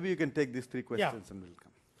 Maybe you can take these three questions and we'll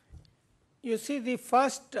come. You see, the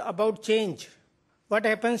first about change. What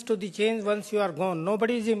happens to the change once you are gone?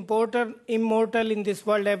 Nobody is immortal in this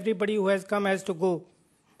world. Everybody who has come has to go.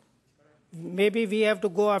 Maybe we have to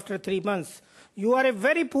go after 3 months. You are a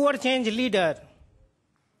very poor change leader.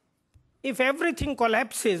 If everything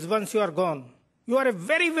collapses once you are gone, you are a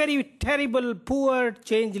very, very terrible, poor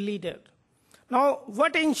change leader. Now,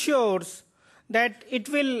 what ensures that it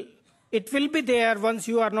will be there once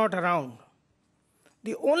you are not around?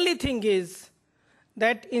 The only thing is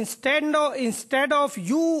that instead of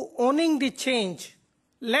you owning the change,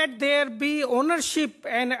 let there be ownership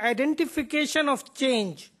and identification of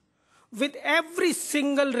change with every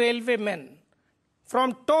single railwayman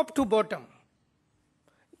from top to bottom.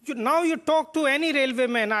 Now you talk to any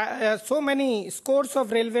railwayman, so many scores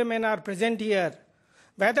of railwaymen are present here.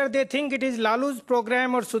 Whether they think it is Lalu's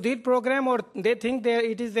program or Sudhir program, or they think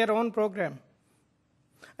it is their own program.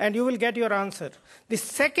 And you will get your answer. The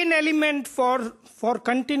second element for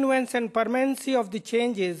continuance and permanency of the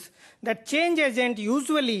change is that change agents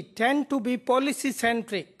usually tend to be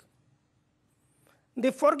policy-centric.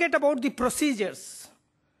 They forget about the procedures.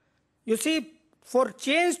 You see, for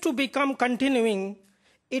change to become continuing,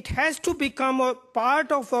 it has to become a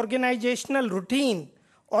part of organizational routine,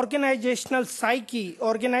 organizational psyche,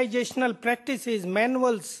 organizational practices,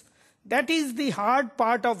 manuals. That is the hard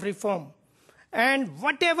part of reform. And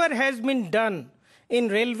whatever has been done in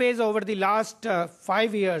railways over the last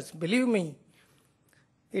 5 years, believe me,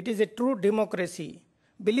 it is a true democracy.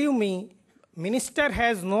 Believe me, Minister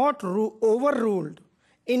has not overruled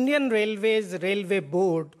Indian Railways Railway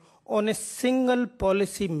Board on a single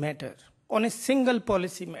policy matter. On a single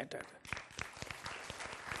policy matter.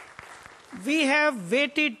 We have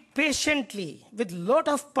waited patiently with lot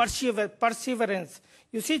of perseverance.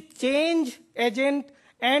 You see, change agent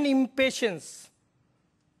and impatience.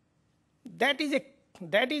 That is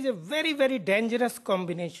a very, very dangerous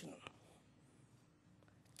combination.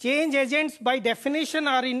 Change agents by definition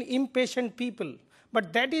are impatient people,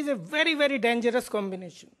 but that is a very, very dangerous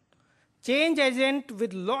combination. Change agent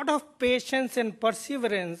with lot of patience and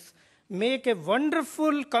perseverance make a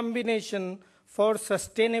wonderful combination for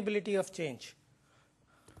sustainability of change.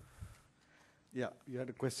 Yeah, you had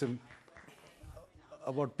a question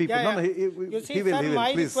about people. Yeah, No, you see, sir,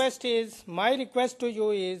 my request to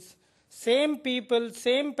you is, same people,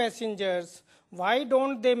 same passengers, why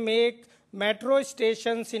don't they make metro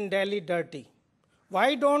stations in Delhi dirty?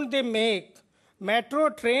 Why don't they make metro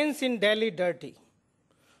trains in Delhi dirty?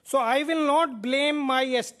 So I will not blame my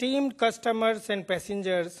esteemed customers and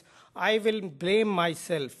passengers. I will blame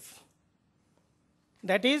myself.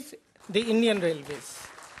 That is the Indian Railways.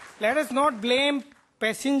 Let us not blame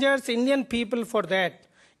passengers, Indian people for that.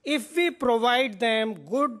 If we provide them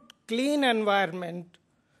good, clean environment,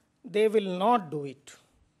 they will not do it.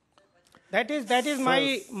 That is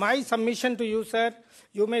my submission to you, sir.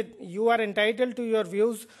 You are entitled to your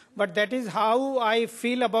views, but that is how I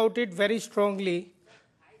feel about it very strongly.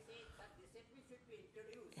 I say, but discipline should be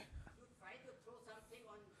introduced. You try to throw something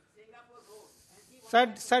on Singapore road and see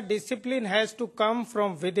what Sir, discipline has to come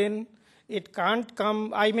from within. It can't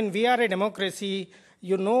come. I mean, we are a democracy.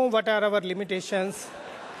 You know what are our limitations.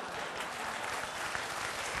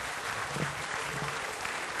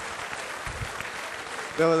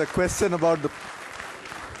 There was a question about the...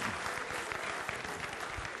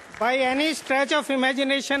 By any stretch of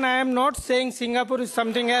imagination, I am not saying Singapore is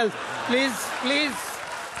something else. Please, please.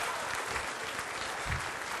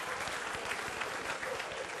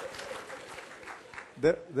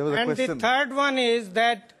 There was a And question. the third one is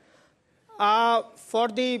that for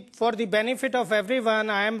the benefit of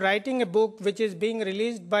everyone, I am writing a book which is being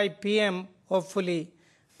released by PM, hopefully,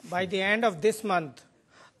 by the end of this month.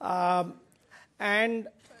 And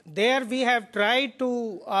there we have tried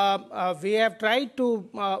to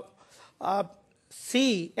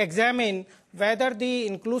examine whether the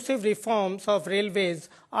inclusive reforms of railways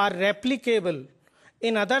are replicable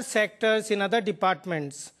in other sectors, in other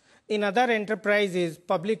departments, in other enterprises,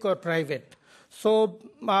 public or private. So,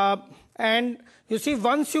 and you see,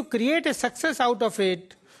 once you create a success out of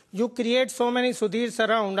it, you create so many Sudhirs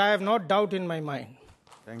around, I have no doubt in my mind.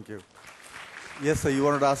 Thank you. Yes, sir, you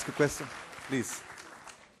wanted to ask a question? Please.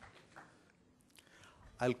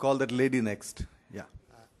 I'll call that lady next. Yeah.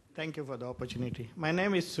 Thank you for the opportunity. My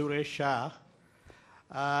name is Suresh Shah.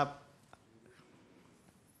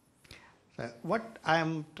 What I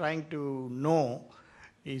am trying to know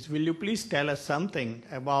is, will you please tell us something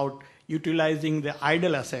about utilizing the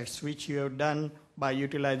idle assets which you have done by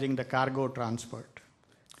utilizing the cargo transport?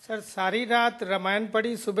 Sir, सारी रात रामायण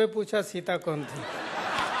पढ़ी, सुबह पूछा सीता कौन थी.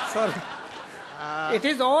 Sorry. It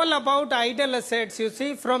is all about idle assets. You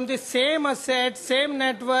see, from the same assets, same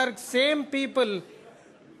network, same people.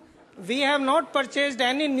 We have not purchased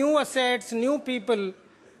any new assets, new people.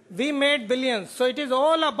 We made billions. So it is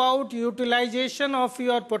all about utilization of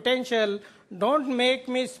your potential. Don't make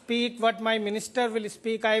me speak what my minister will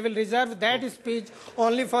speak. I will reserve that speech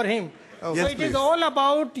only for him. Oh. So Yes, it please. is all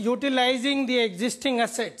about utilizing the existing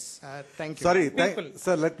assets. Thank you. Sorry, People.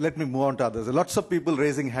 sir, let me move on to others. Lots of people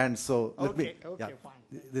raising hands, so let me... Okay,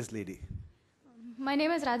 fine. This lady. My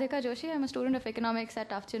name is Radhika Joshi. I'm a student of economics at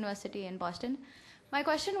Tufts University in Boston. My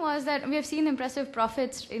question was that we have seen impressive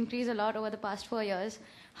profits increase a lot over the past 4 years.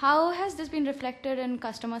 How has this been reflected in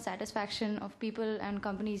customer satisfaction of people and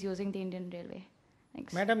companies using the Indian Railway?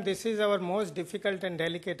 Thanks. Madam, this is our most difficult and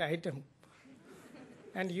delicate item.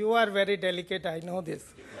 And you are very delicate, I know this.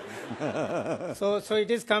 So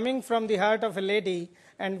it is coming from the heart of a lady,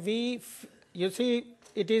 and you see,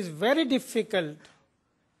 it is very difficult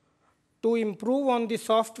to improve on the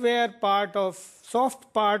soft part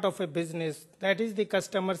of a business, that is the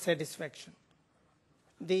customer satisfaction.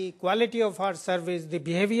 The quality of our service, the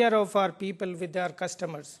behavior of our people with our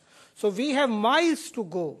customers. So we have miles to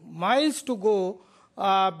go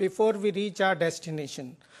before we reach our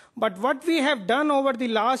destination. But what we have done over the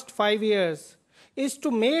last 5 years is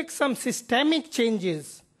to make some systemic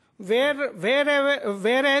changes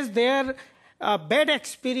whereas their bad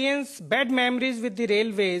experience, bad memories with the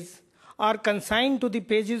railways are consigned to the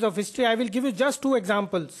pages of history. I will give you just 2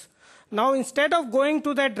 examples. Now, instead of going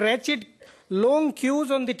to that wretched long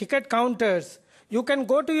queues on the ticket counters, you can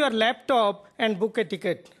go to your laptop and book a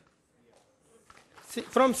ticket.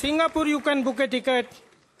 From Singapore, you can book a ticket.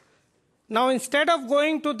 Now, instead of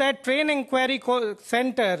going to that train inquiry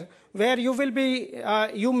center where you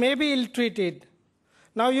may be ill-treated,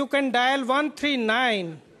 now you can dial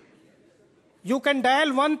 139. You can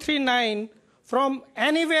dial 139 from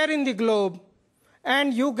anywhere in the globe,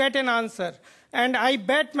 and you get an answer. And I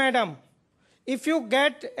bet, madam, if you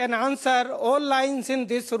get an answer, all lines in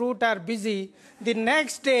this route are busy, the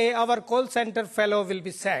next day our call center fellow will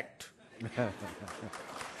be sacked.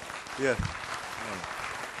 Yeah.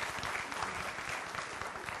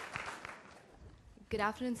 Good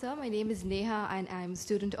afternoon, sir. My name is Neha, and I'm a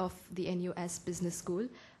student of the NUS Business School.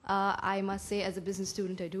 I must say, as a business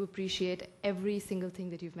student, I do appreciate every single thing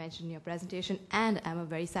that you've mentioned in your presentation, and I'm a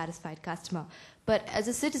very satisfied customer. But as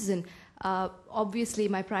a citizen, obviously,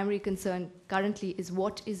 my primary concern currently is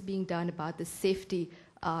what is being done about the safety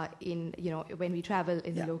when we travel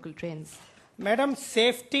in the local trains. Madam,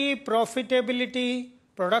 safety, profitability,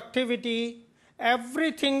 productivity,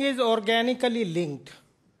 everything is organically linked.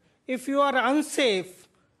 If you are unsafe,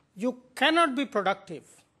 you cannot be productive.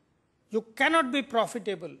 You cannot be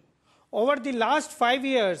profitable. Over the last 5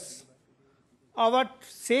 years, our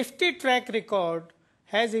safety track record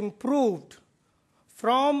has improved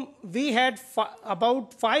we had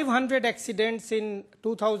about 500 accidents in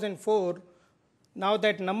 2004. Now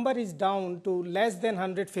that number is down to less than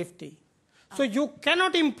 150. So you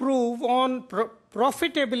cannot improve on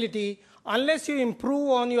profitability unless you improve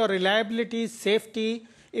on your reliability, safety.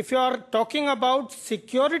 If you are talking about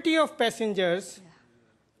security of passengers,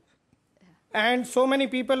 and so many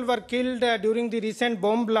people were killed during the recent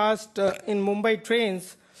bomb blast in Mumbai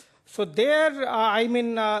trains. So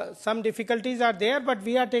there, some difficulties are there, but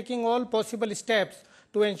we are taking all possible steps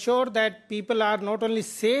to ensure that people are not only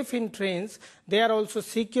safe in trains, they are also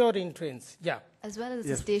secure in trains. Yeah. As well as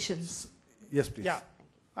the stations. Yes, please. Yeah,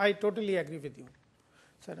 I totally agree with you.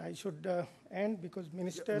 Sir, I should end because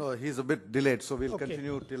Minister... No, he's a bit delayed, so we'll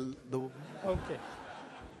continue till the... Okay.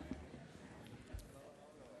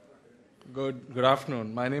 Good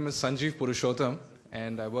afternoon. My name is Sanjeev Purushottam,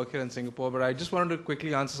 and I work here in Singapore. But I just wanted to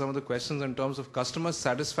quickly answer some of the questions in terms of customer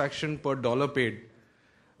satisfaction per dollar paid.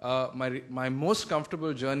 My most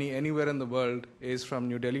comfortable journey anywhere in the world is from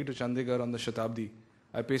New Delhi to Chandigarh on the Shatabdi.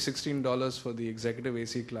 I pay $16 for the executive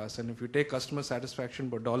AC class, and if you take customer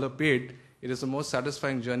satisfaction per dollar paid, it is the most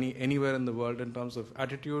satisfying journey anywhere in the world in terms of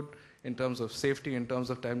attitude, in terms of safety, in terms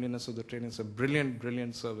of timeliness of the train. It's a brilliant,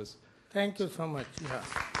 brilliant service. Thank you so much. Yeah.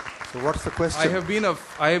 So what's the question? I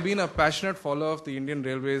have been a passionate follower of the Indian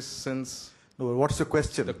Railways since... No, what's the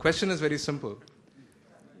question? The question is very simple.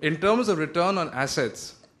 In terms of return on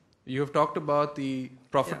assets, you have talked about the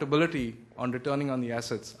profitability on returning on the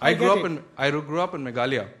assets. I grew up in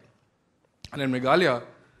Meghalaya. And in Meghalaya,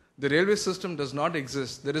 the railway system does not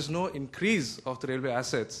exist. There is no increase of the railway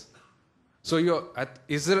assets. So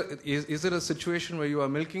is there a situation where you are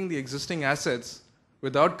milking the existing assets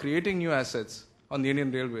without creating new assets on the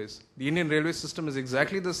Indian Railways? The Indian railway system is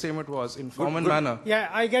exactly the same it was in form and manner. Yeah,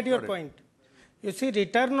 I get your point. You see,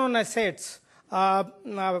 return on assets,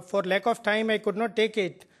 for lack of time, I could not take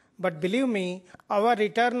it. But believe me, our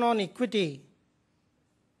return on equity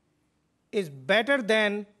is better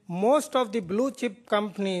than most of the blue chip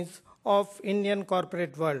companies of Indian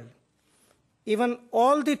corporate world. Even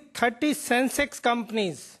all the 30 Sensex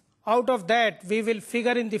companies, out of that, we will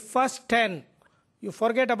figure in the first 10. You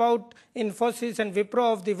forget about Infosys and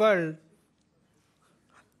Wipro of the world,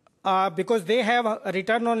 because they have a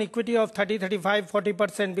return on equity of 30, 35,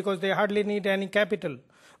 40% because they hardly need any capital.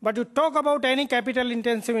 But you talk about any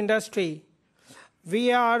capital-intensive industry,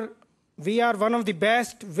 we are one of the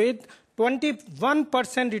best with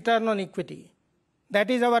 21% return on equity. That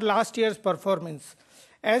is our last year's performance.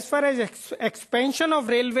 As far as expansion of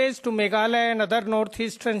railways to Meghalaya and other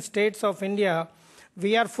northeastern states of India,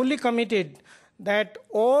 we are fully committed that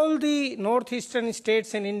all the northeastern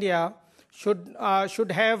states in India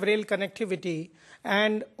should have rail connectivity.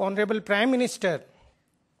 And Honourable Prime Minister,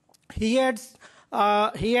 he had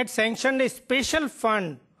sanctioned a special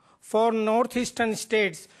fund for northeastern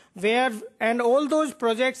states and all those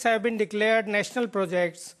projects have been declared national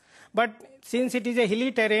projects. But since it is a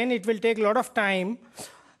hilly terrain, it will take a lot of time.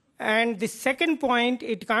 And the second point,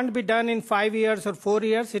 it can't be done in 5 years or 4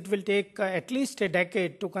 years. It will take at least a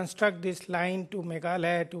decade to construct this line to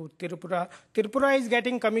Meghalaya, to Tripura. Tripura is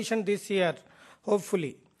getting commissioned this year,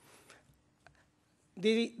 hopefully.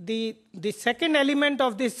 The second element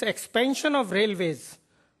of this expansion of railways,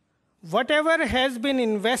 whatever has been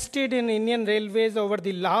invested in Indian railways over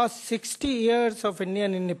the last 60 years of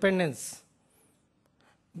Indian independence,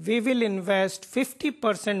 we will invest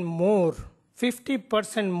 50% more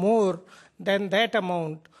than that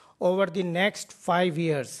amount over the next 5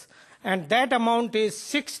 years. And that amount is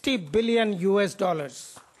 $60 billion US.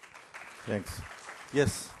 Thanks.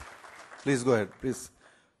 Yes. Please go ahead. Please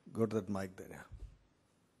go to that mic there.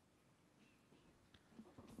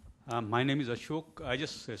 My name is Ashok.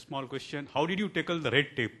 Just a small question. How did you tackle the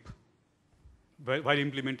red tape while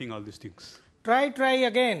implementing all these things? Try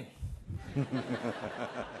again.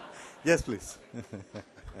 Yes, please.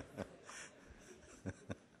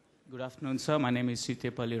 Good afternoon, sir. My name is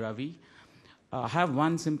Sitepalli Ravi. I have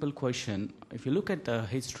one simple question. If you look at the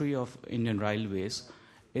history of Indian Railways,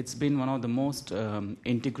 it's been one of the most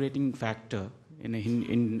integrating factor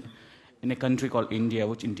in a country called India,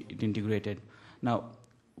 which it integrated. Now,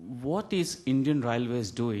 what is Indian Railways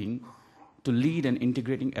doing to lead an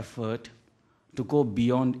integrating effort to go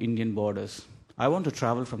beyond Indian borders? I want to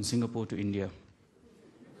travel from Singapore to India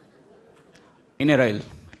in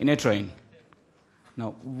a train.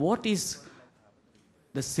 Now, what is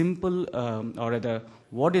the simple,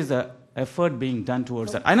 what is the effort being done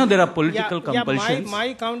towards that? I know there are political compulsions,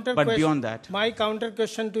 but beyond that. My counter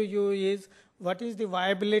question to you is, what is the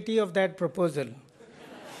viability of that proposal?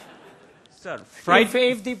 Sir,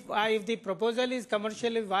 if the proposal is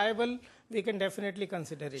commercially viable, we can definitely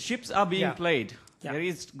consider it. Ships are being Yeah. played. Yeah. There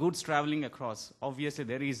is goods traveling across. Obviously,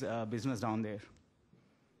 there is business down there.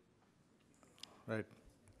 Right.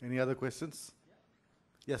 Any other questions?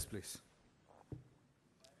 Yes, please.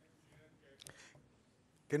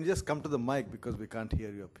 Can you just come to the mic because we can't hear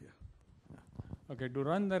you up here? Okay, to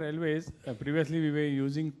run the railways, previously we were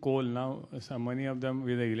using coal, now many of them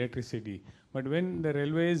with the electricity. But when the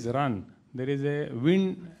railways run, there is a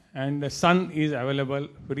wind and the sun is available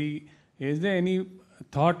free. Is there any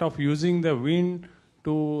thought of using the wind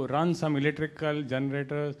to run some electrical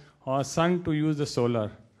generators or sun to use the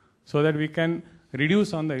solar so that we can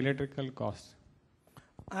reduce on the electrical cost?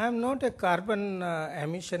 I am not a carbon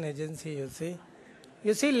emission agency, you see.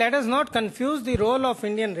 You see, let us not confuse the role of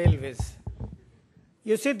Indian Railways.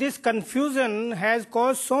 You see, this confusion has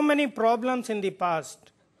caused so many problems in the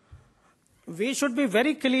past. We should be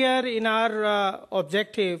very clear in our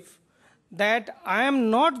objective that I am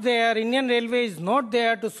not there, Indian Railway is not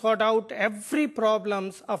there to sort out every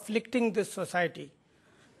problems afflicting this society.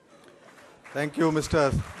 Thank you,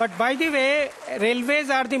 Mr. But by the way, railways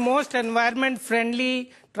are the most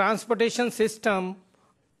environment-friendly transportation system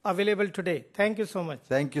available today. Thank you so much.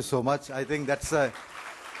 Thank you so much. I think that's a...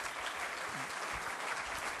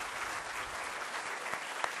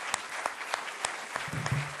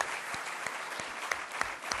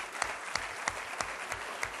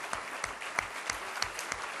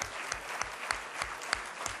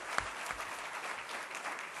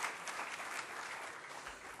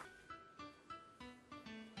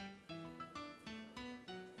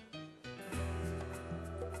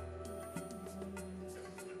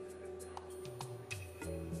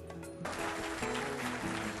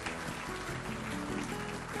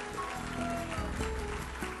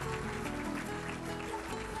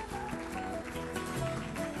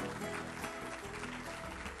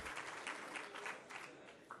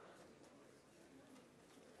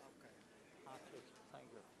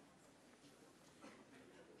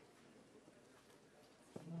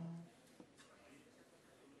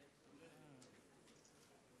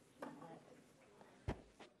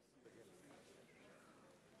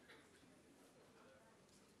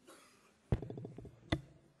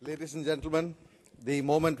 Ladies and gentlemen, the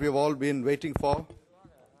moment we've all been waiting for.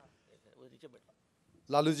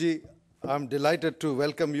 Laluji, I'm delighted to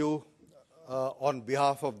welcome you on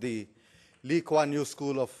behalf of the Lee Kuan Yew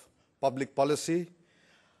School of Public Policy.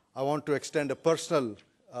 I want to extend a personal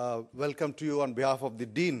welcome to you on behalf of the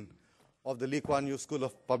Dean of the Lee Kuan Yew School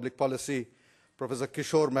of Public Policy, Professor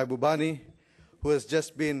Kishore Mahbubani, who has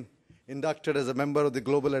just been inducted as a member of the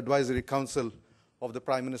Global Advisory Council of the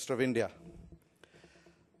Prime Minister of India.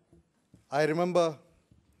 I remember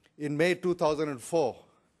in May 2004,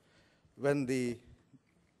 when the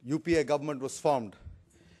UPA government was formed,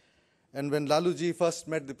 and when Laluji first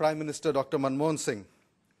met the Prime Minister, Dr. Manmohan Singh,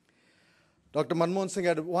 Dr. Manmohan Singh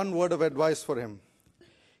had one word of advice for him.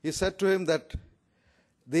 He said to him that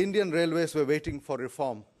the Indian railways were waiting for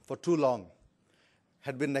reform for too long,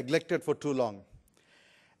 had been neglected for too long.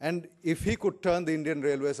 And if he could turn the Indian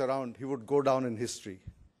railways around, he would go down in history.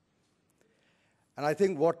 And I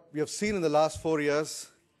think what we have seen in the last 4 years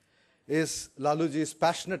is Laluji's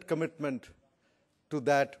passionate commitment to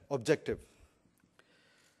that objective.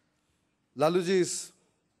 Laluji is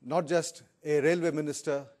not just a railway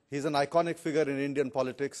minister, he's an iconic figure in Indian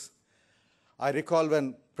politics. I recall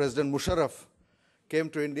when President Musharraf came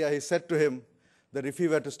to India, he said to him that if he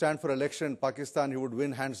were to stand for election in Pakistan, he would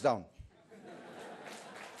win hands down.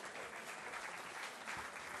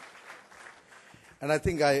 And I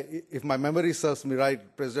think, if my memory serves me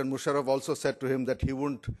right, President Musharraf also said to him that he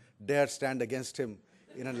wouldn't dare stand against him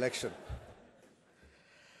in an election.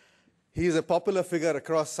 He is a popular figure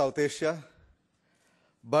across South Asia,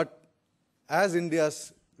 but as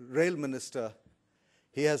India's rail minister,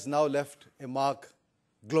 he has now left a mark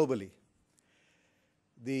globally.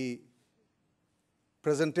 The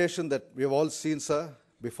presentation that we have all seen, sir,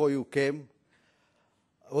 before you came,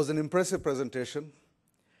 was an impressive presentation,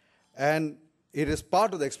 and it is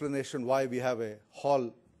part of the explanation why we have a hall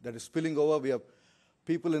that is spilling over. We have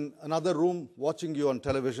people in another room watching you on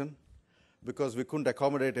television because we couldn't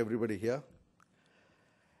accommodate everybody here.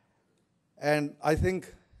 And I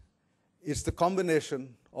think it's the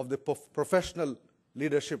combination of the professional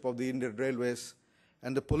leadership of the Indian Railways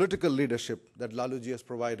and the political leadership that Laluji has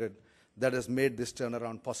provided that has made this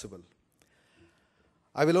turnaround possible.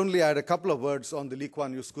 I will only add a couple of words on the Lee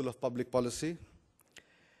Kuan Yew School of Public Policy.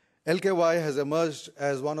 LKY has emerged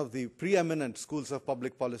as one of the preeminent schools of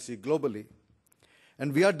public policy globally,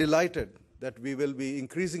 and we are delighted that we will be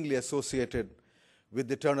increasingly associated with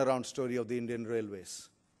the turnaround story of the Indian Railways.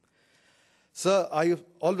 Sir, I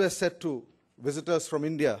always said to visitors from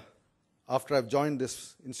India after I've joined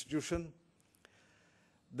this institution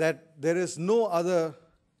that there is no other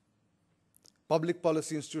public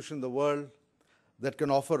policy institution in the world that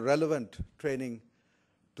can offer relevant training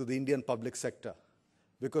to the Indian public sector,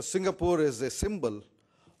 because Singapore is a symbol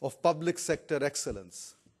of public sector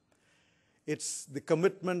excellence. It's the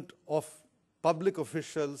commitment of public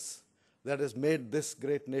officials that has made this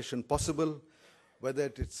great nation possible, whether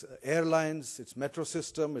it's airlines, its metro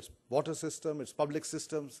system, its water system, its public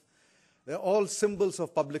systems. They're all symbols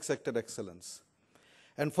of public sector excellence.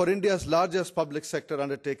 And for India's largest public sector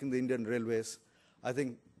undertaking, the Indian Railways, I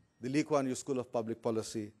think the Lee Kuan Yew School of Public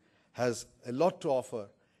Policy has a lot to offer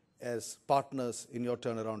as partners in your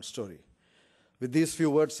turnaround story. With these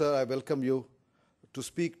few words, sir, I welcome you to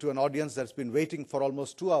speak to an audience that's been waiting for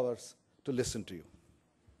almost 2 hours to listen to you.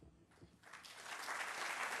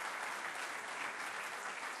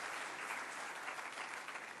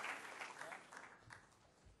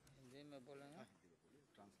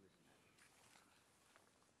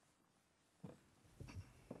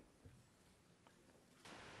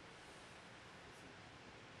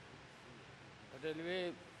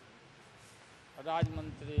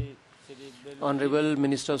 Honourable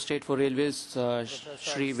Minister of State for Railways,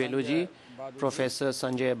 Shri Veluji, Professor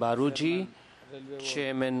Sanjay Baruji,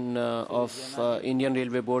 Chairman of Indian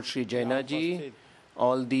Railway Board, Shri Jainaji,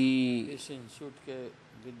 all the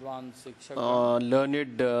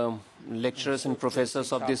learned lecturers and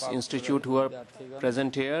professors of this institute who are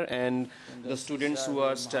present here, and the students who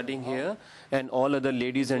are studying here, and all other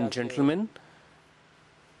ladies and gentlemen,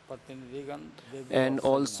 and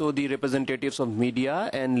also the representatives of media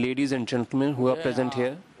and ladies and gentlemen who are present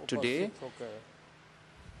here today.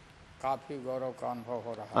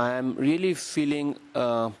 I am really feeling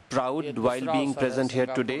proud while being present here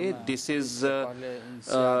today. This is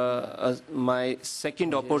my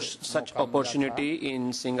second such opportunity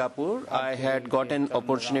in Singapore. I had got an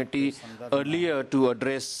opportunity earlier to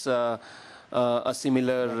address a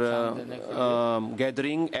similar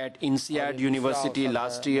gathering at INSEAD University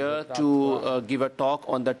last year to give a talk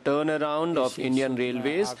on the turnaround of Indian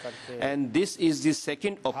Railways, and this is the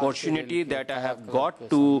second opportunity that I have got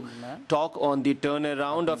to talk on the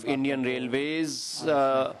turnaround of Indian Railways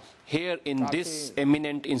here in this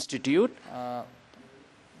eminent institute.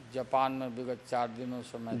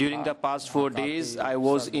 During the past 4 days, I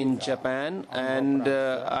was in Japan, and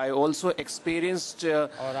I also experienced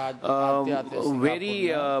very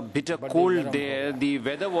bitter cold there. The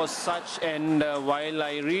weather was such, and while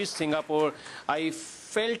I reached Singapore, I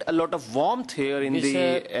felt a lot of warmth here in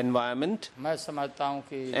the environment,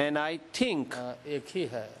 and I think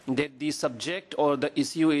that the subject or the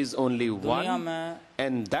issue is only one,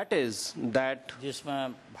 and that is that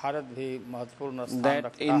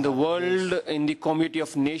in the world, in the community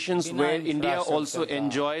of nations where India also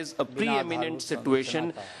enjoys a preeminent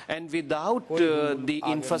situation, and without the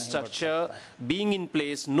infrastructure being in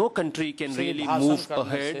place, no country can really move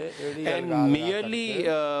ahead, and merely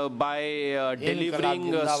by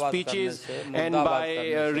delivering speeches and by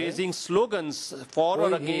raising slogans for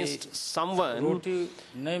or against someone,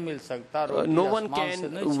 no one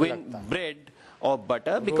can win bread or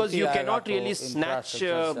butter, because you cannot really snatch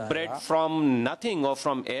bread from nothing or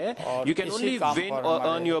from air. You can only win or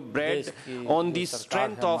earn your bread on the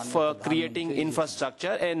strength of creating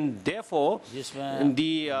infrastructure, and therefore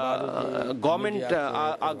the government,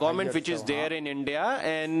 our government which is there in India,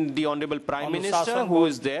 and the Honourable Prime Minister who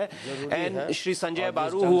is there, and Shri Sanjay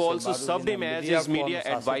Baru, who also served him as his media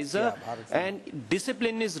advisor. And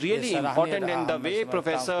discipline is really important, and the way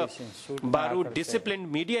Professor Baru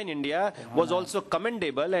disciplined media in India was also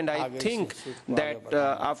commendable, and I think that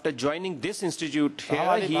after joining this institute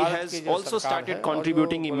here, he has also started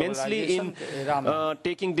contributing immensely in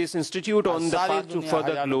taking this institute on the path to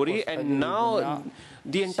further glory, and now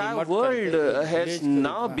the entire world has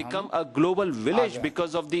now become a global village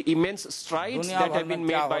because of the immense strides that have been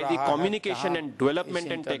made by the communication and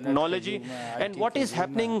development and technology. And what is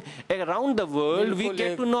happening around the world, we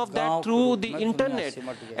get to know of that through the internet.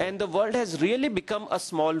 And the world has really become a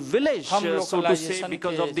small village, so to say,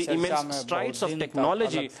 because of the immense strides of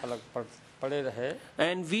technology.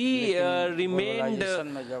 And we remained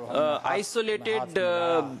isolated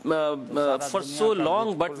for so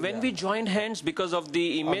long, but when we joined hands because of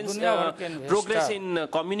the immense progress in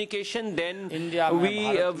communication, then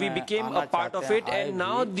we became a part of it, and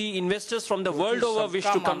now the investors from the world over wish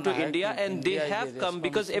to come to India, and they have come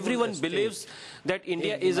because everyone believes that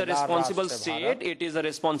India is a responsible state, it is a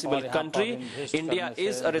responsible country, India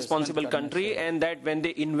is a responsible country, and that when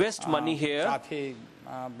they invest money here,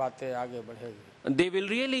 they will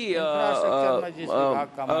really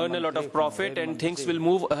earn a lot of profit and things will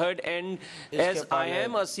move ahead. And as I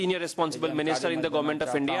am a senior responsible minister in the government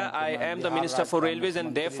of India, I am the Minister for Railways,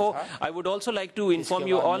 and therefore I would also like to inform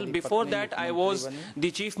you all, before that I was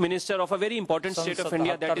the Chief Minister of a very important state of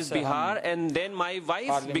India, that is Bihar, and then my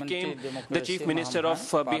wife became the Chief Minister of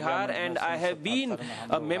Bihar, and I have been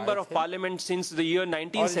a member of Parliament since the year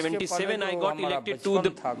 1977. I got elected to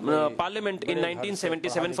the Parliament in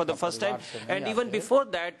 1977 for the first time, and even before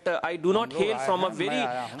that, I do not hail from a very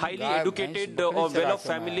highly educated or well-off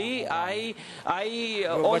family. I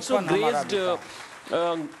also grazed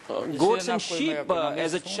goats and sheep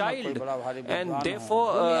as a child, and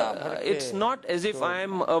therefore it's not as if I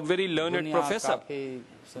am a very learned professor.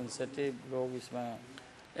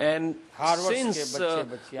 And since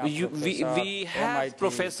we have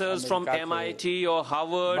professors from MIT or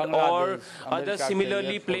Harvard or other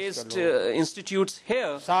similarly placed institutes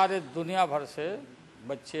here,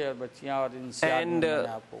 and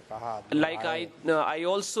like I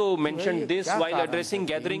also mentioned this while addressing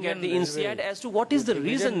gathering at the INSEAD as to what is the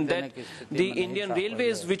reason that the Indian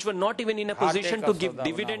Railways, which were not even in a position to give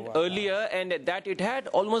dividend earlier, and that it had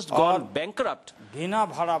almost gone bankrupt,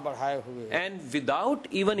 and without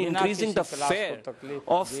even increasing the fare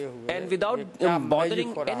of, and without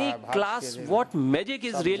bothering any class, what magic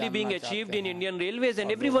is really being achieved in Indian Railways,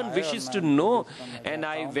 and everyone wishes to know. And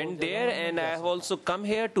I went there, and I have also come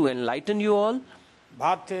here to enlighten you all.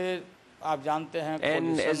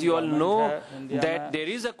 And as you all know, that there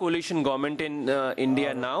is a coalition government in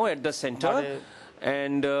India now at the center,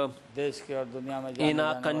 and in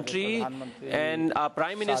our country, and our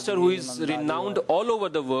Prime Minister, who is renowned all over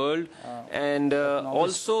the world, and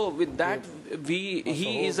also with that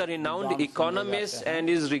he is a renowned economist and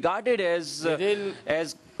is regarded as a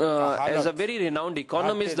very renowned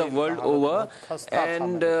economist the world over.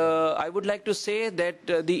 And I would like to say that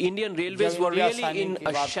the Indian Railways were really in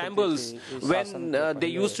a shambles when they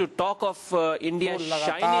used to talk of India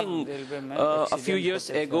shining a few years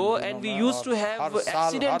ago, and we used to have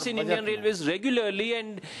accidents in Indian Railways regularly,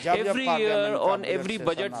 and every year on every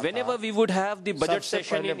budget, whenever we would have the budget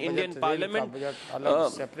session in Indian Parliament,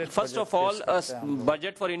 first of all, a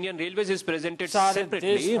budget for Indian Railways is presented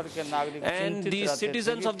separately, and the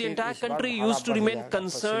citizens of the entire country used to remain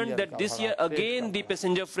concerned that this year again the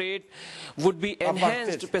passenger freight would be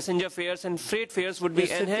enhanced, passenger fares and freight fares would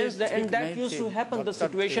be enhanced, and that used to happen. The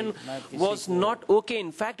situation was not okay.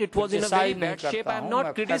 In fact, it was in a very bad shape. I am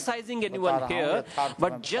not criticizing anyone here,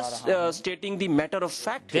 but just stating the matter of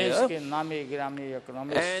fact here.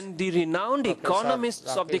 And the renowned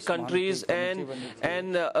economists of the countries and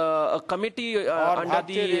a committee under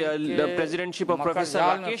the presidency of Professor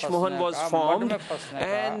Rakesh Mohan was formed,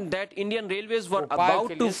 and that Indian Railways were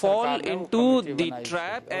about to fall into the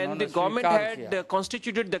trap, and the government had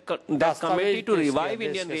constituted that committee to revive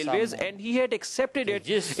Indian Railways, and he had accepted it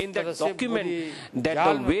in that document that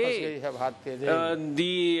the way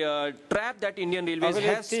the trap that Indian Railways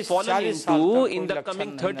has fallen into in the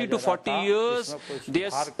coming 30 to 40 years, there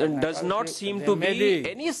does not seem to be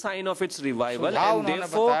any sign of its revival, and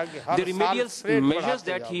therefore the remedial measures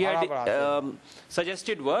that he had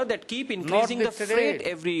suggested were that keep increasing the freight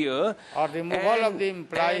every year,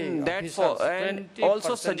 and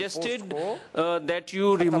also suggested that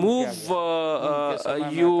you remove,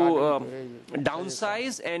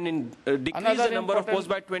 downsize and decrease the number of posts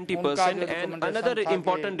by 20%. And another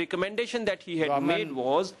important recommendation that he had made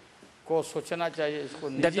was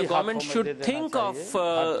that the government should think of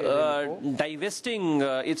divesting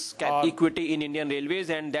its equity in Indian Railways,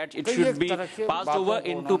 and that it should be passed over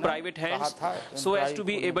into private hands so as to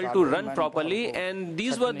be able to run properly. And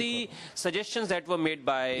these were the suggestions that were made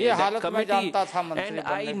by that committee, and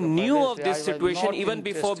I knew of this situation even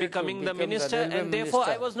before becoming the minister, and therefore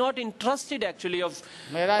I was not interested actually of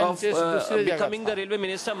becoming the railway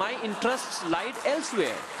minister. My interests lied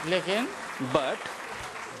elsewhere.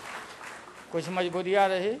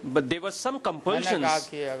 But there were some compulsions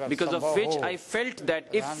because of which I felt that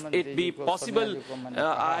if it be possible,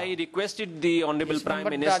 I requested the Honourable Prime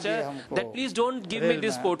Minister that please don't give me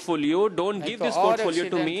this portfolio, don't give this portfolio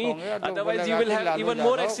to me, otherwise you will have even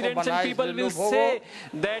more accidents, and people will say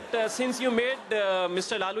that since you made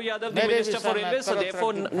Mr. Lalu Yadav the Minister for Railways, so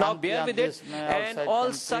therefore now bear with it. And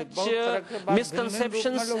all such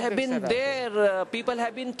misconceptions have been there. People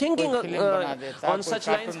have been thinking on such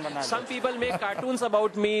lines. Some people make cartoons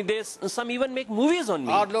about me. Some even make movies on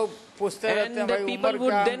me. And the people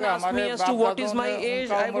would then ask me as to what is my age.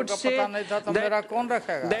 I would say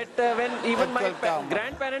that when even my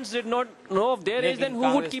grandparents did not know of their age, then who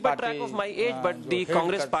would keep a track of my age? But the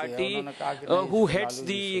Congress party, who heads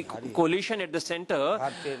the coalition at the center,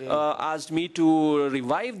 asked me to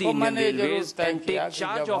revive the Indian Railways and take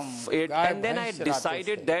charge of it. And then I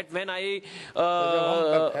decided that when I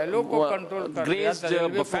grazed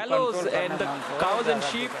buffaloes and the cows and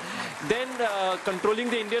sheep, then controlling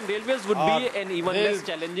the Indian Railways would be an even less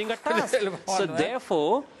challenging a task. So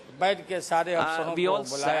therefore, we all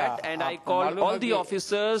sat and I called all the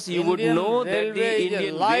officers. You would know that the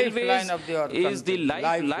Indian Railways is the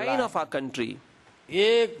lifeline of our country.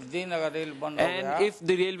 And if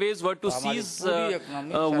the railways were to cease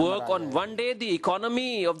work on one day, the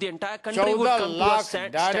economy of the entire country would come to a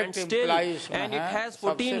standstill. And it has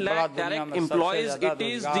 14 lakh direct employees. It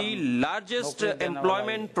is the largest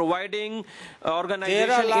employment providing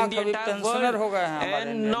organization in the entire world.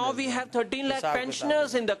 And now we have 13 lakh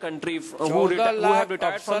pensioners in the country who have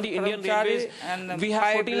retired from the Indian Railways. We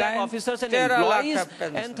have 14 lakh officers and employees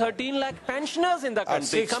and 13 lakh pensioners in the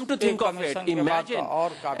country. Come to think of it, imagine.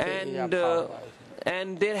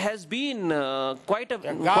 And there has been quite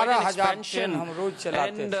an expansion,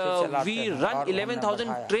 and we run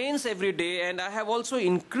 11,000 trains every day, and I have also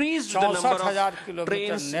increased the number of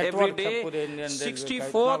trains every day.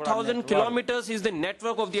 64,000 kilometers is the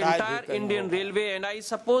network of the entire Indian Railway, and I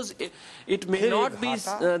suppose it may not be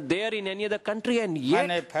there in any other country, and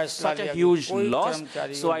yet such a huge loss.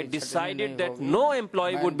 So I decided that no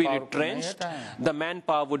employee would be retrenched, the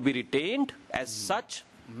manpower would be retained as such.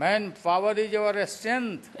 Manpower is our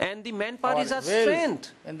strength. And the manpower is our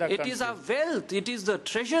strength. It is our wealth. It is the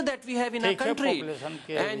treasure that we have in our country.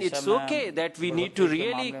 And it's okay that we need to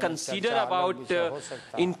really consider about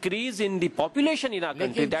increase in the population in our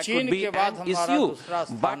country. That would be an issue.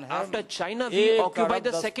 But after China, we occupy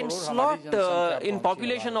the second slot in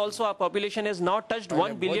population also. Our population has now touched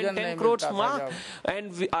 1 billion 10 crores mark.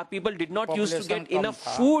 And our people did not used to get enough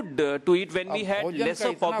food to eat when we had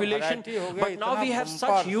lesser population. But now we have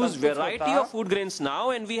such huge variety of food grains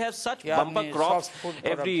now, and we have such bumper crops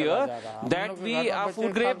every year that our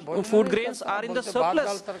food grains are in the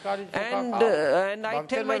surplus. And I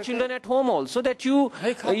tell my children at home also that you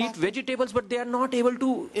eat vegetables, but they are not able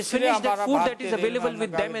to finish the food that is available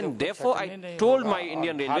with them. And therefore, I told my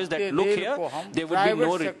Indian Railways that look here, there would be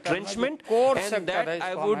no retrenchment, and that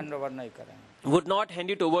I would not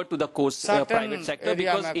hand it over to the private sector,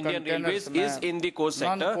 because Indian Railways is in the core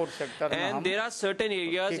sector, and there are certain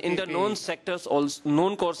areas in the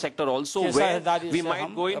non-core sector also where we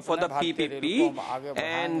might go in for the PPP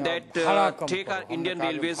and that take our Indian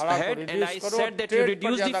Railways ahead. And I said that you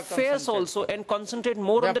reduce the fares also and concentrate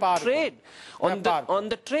more on the trade, on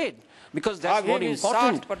the trade. Because that's more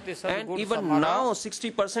important. And even now,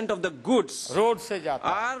 60% of the goods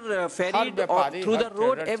are ferried through the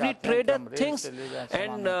road. Every trader thinks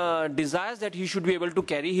and desires that he should be able to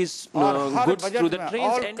carry his goods through the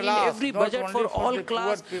trains. And in every budget for all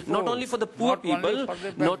class, not only for the poor people,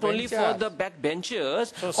 not only for the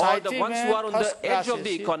backbenchers or the ones who are on the edge of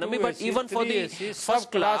the economy, but even for the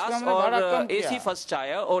first class or AC first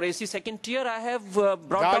tier or AC second tier, I have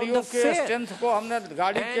brought down the fare.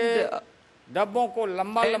 And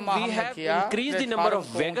we have increased the number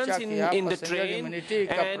of wagons in the train,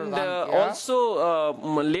 and also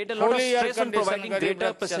laid a lot of stress on providing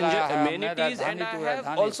greater passenger amenities. And I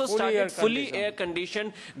have also started fully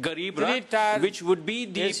air-conditioned Garib Rath, which would be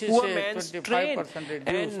the poor man's train.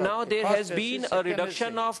 And now there has been a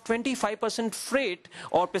reduction of 25% freight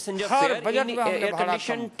or passenger fare in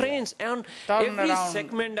air-conditioned trains. And every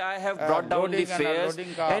segment I have brought down the fares,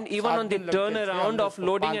 and even on the turnaround of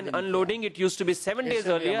loading and unloading, it used to be 7 days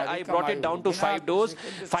earlier. I brought it down to 5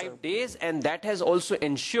 days, and that has also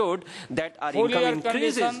ensured that our income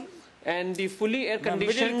increases. And the fully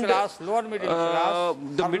air-conditioned,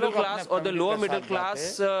 the middle class or the lower middle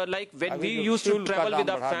class, like when we used to travel with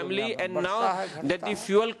our family, and now that the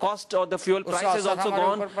fuel cost or the fuel price has also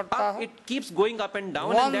gone up, it keeps going up and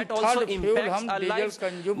down, and that also impacts our lives.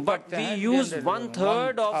 But we use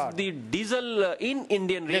 1/3 of the diesel in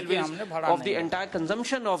Indian Railways of the entire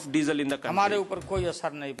consumption of diesel in the country.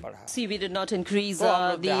 See, we did not increase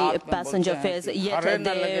the passenger fares, yet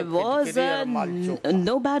there was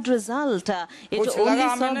no bad result result. It only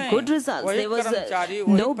saw good results. There was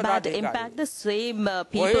no bad impact. The same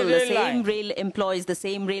people, the same rail employees, the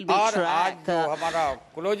same railway track. And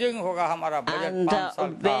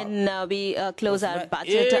when we close our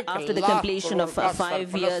budget after the completion of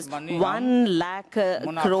 5 years, 1 lakh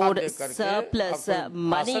crore surplus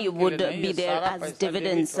money would be there as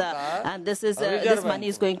dividends, and this money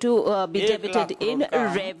is going to be debited in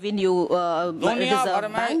revenue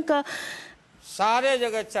reserve bank.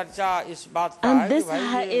 And this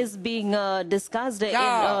is being discussed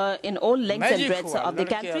in all lengths and breadths of the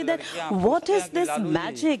country, that what is this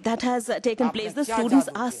magic that has taken place? The students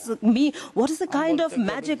ask me, what is the kind of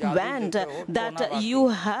magic wand that you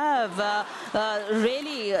have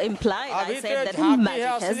really implied? I said that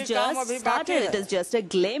magic has just started. It is just a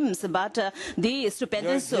glimpse, but the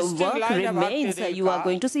stupendous work remains. You are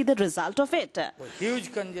going to see the result of it.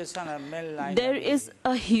 There is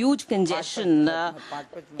a huge congestion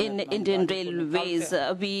in Indian Railways.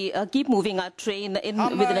 We keep moving our train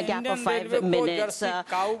within a gap of 5 minutes.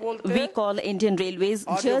 We call Indian Railways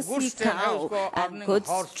Jersey cow, and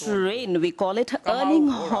goods train, we call it earning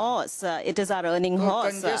horse. It is our earning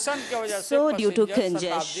horse. So due to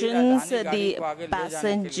congestions, the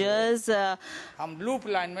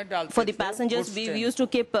passengers, we used to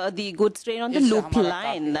keep the goods train on the loop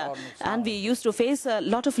line, and we used to face a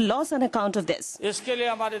lot of loss on account of this.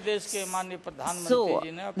 So,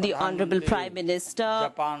 the Honourable Prime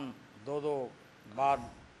Minister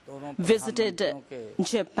visited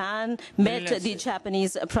Japan, met the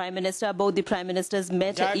Japanese Prime Minister. Both the Prime Ministers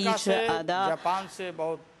met each other.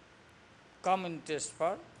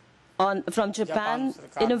 From Japan,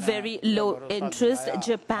 in a very low interest,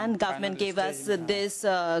 Japan government gave us this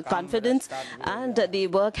confidence, and the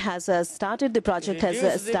work has started, the project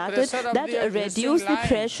has started, that reduced the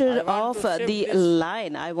pressure of the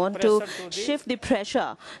line. I want to shift the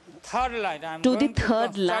pressure to the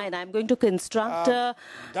third line. I'm going to construct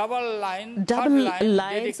double lines,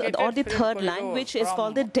 or the third line, which is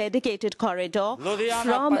called the dedicated corridor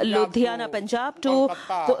from Ludhiana, Punjab to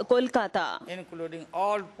Kolkata, including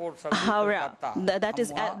all ports of Howrah.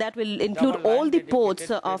 That will include all the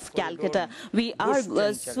ports of Calcutta. We are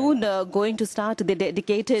soon going to start the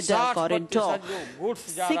dedicated corridor.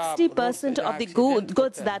 60% of the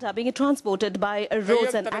goods that are being transported by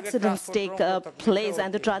roads and accidents take place,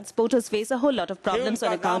 and the transporters face a whole lot of problems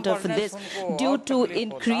on account of this. Due to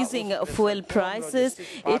increasing fuel prices,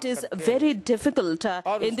 it is very difficult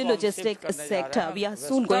in the logistics sector. We are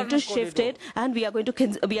soon going to shift it, and we are going to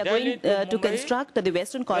construct the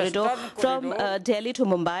Western Corridor from Delhi to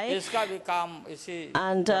Mumbai.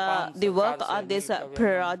 And the work on this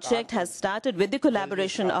project has started with the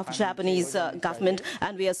collaboration of Japanese government,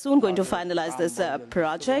 and we are soon going to finalize this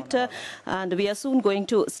project, and we are soon going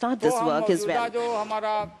to start this work as well.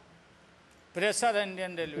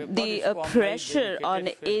 The pressure on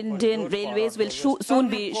Indian Railways will soon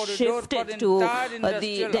be shifted to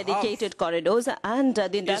the dedicated corridors, and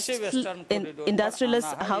the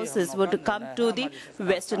industrialist houses would come to the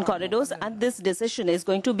Western corridors, and this decision is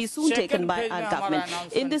going to be soon taken by our government.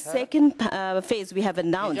 In the second phase, we have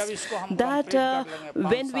announced that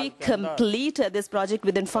when we complete this project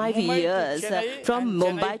within 5 years, from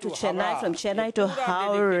Mumbai to Chennai, from Chennai to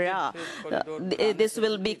Howrah, this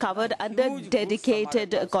will be covered under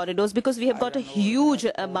dedicated corridors, because we have got a huge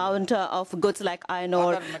amount of goods like iron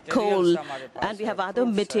ore, coal, and we have other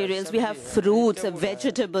materials. We have fruits,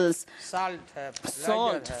 vegetables,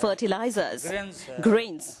 salt, fertilizers,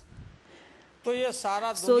 grains.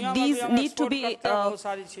 So these need to be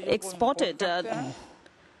exported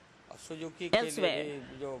elsewhere.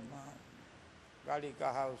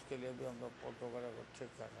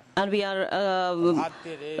 And we are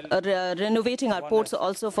renovating our ports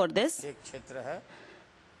also for this.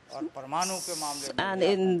 And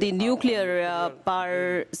in the nuclear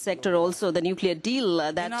power sector also, the nuclear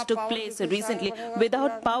deal that took place recently.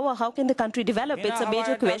 Without power, how can the country develop? It's a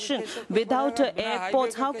major question. Without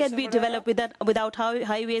airports, how can we develop? Without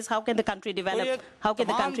highways, how can the country develop? How can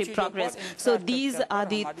the country progress? So these are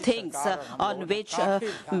the things on which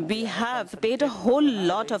we have paid a whole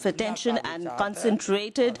lot of attention and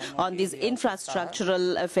concentrated on these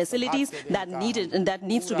infrastructural facilities that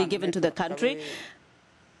needs to be given to the country.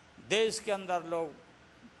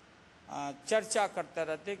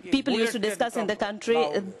 People used to discuss in the country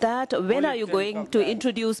that when are you going to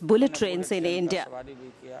introduce bullet trains in India?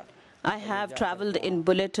 I have traveled in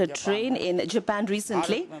bullet train in Japan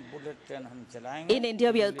recently. In India,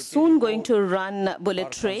 we are soon going to run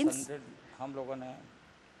bullet trains.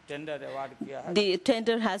 The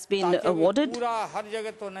tender has been awarded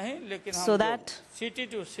so that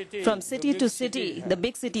from city to city, the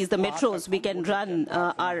big cities, the metros, we can run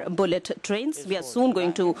our bullet trains. We are soon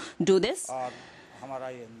going to do this.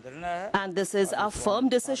 And this is our firm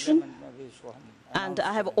decision. And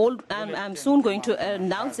I'm soon going to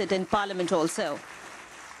announce it in Parliament also.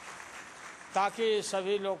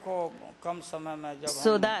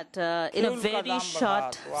 So that in a very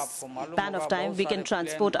short span of time we can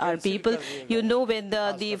transport our people. You know, when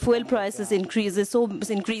the fuel prices increase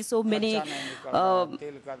so many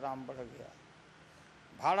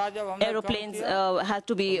aeroplanes had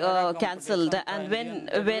to be cancelled, and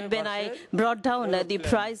when I brought down the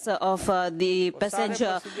price of the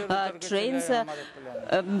passenger trains,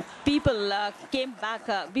 people came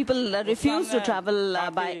back. People refused to travel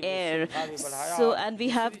by air. So, and we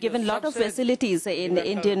have given a lot of facilities in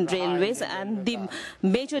Indian Railways, and the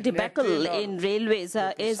major debacle in railways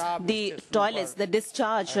is the toilets, the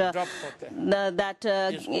discharge that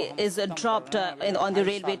is dropped on the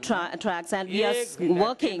railway tracks, and we are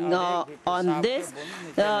working on this.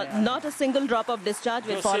 Not a single drop of discharge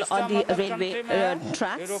will fall on the railway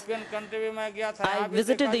tracks. I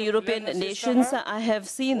visited the European nations. I have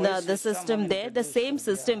seen the system there. The same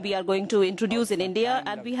system we are going to introduce in India,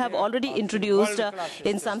 and we have already introduced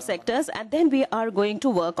in some sectors, and then we are going to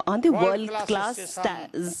work on the world-class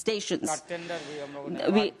stations.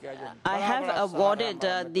 I have awarded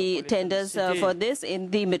the tenders for this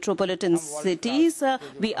in the metropolitan cities.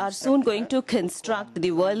 We are soon going to construct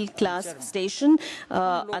the world-class station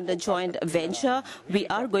under joint venture. We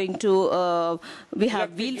are going to, we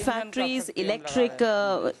have wheel factories, electric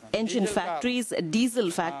engine factories, diesel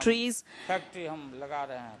factories.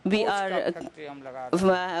 We are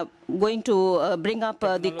going to bring up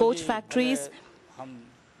the coach factories.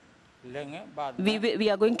 We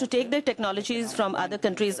are going to take the technologies from other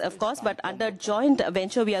countries, of course, but under joint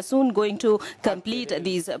venture, we are soon going to complete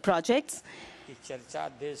these projects.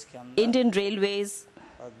 Indian Railways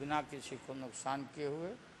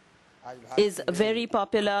is very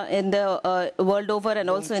popular in the world over and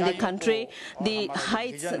also in the country. The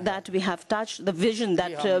heights that we have touched, the vision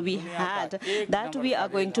that we had, that we are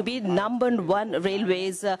going to be #1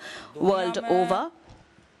 railways world over.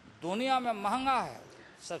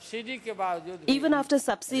 Even after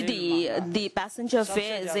subsidy, the passenger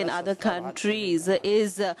fares in other countries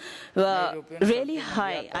is really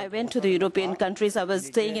high. I went to the European countries. I was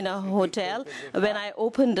staying in a hotel. When I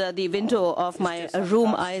opened the window of my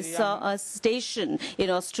room, I saw a station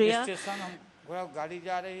in Austria,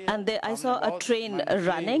 and there I saw a train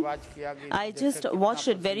running. I just watched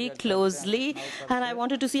it very closely, and I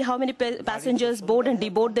wanted to see how many passengers board and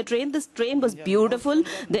deboard the train. This train was beautiful.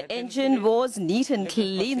 The engine was neat and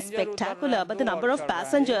clean, spectacular, but the number of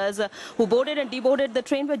passengers who boarded and deboarded the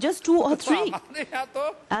train were just 2 or 3.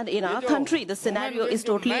 And in our country, the scenario is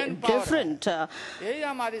totally different.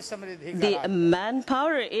 The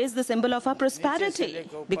manpower is the symbol of our prosperity,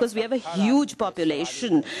 because we have a huge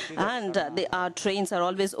population, and our trains are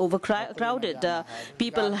always overcrowded.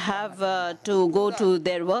 People have to go to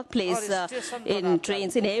their workplace in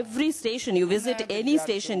trains. In every station, you visit any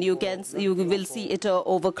station, you will see it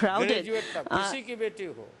overcrowded.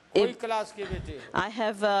 I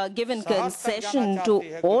have given concession to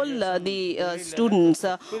all the students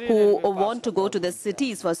who want to go to the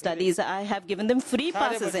cities for studies. I have given them free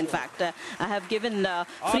passes, in fact. I have given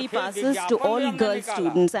free passes to all girl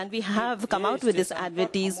students, and we have come out with this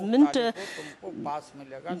advertisement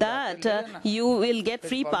that you will get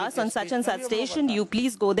free pass on such and such station. You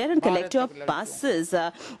please go there and collect your passes.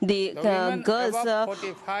 The girls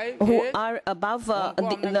who are above,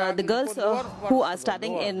 the girls who are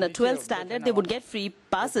studying in 12th standard, they would get free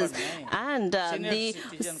passes, and the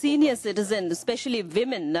senior citizens, especially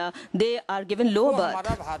women, they are given lower berth.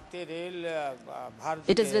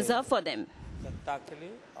 It is reserved for them.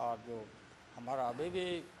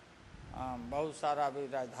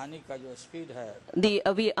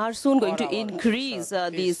 We are soon going to increase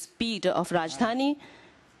the speed of Rajdhani.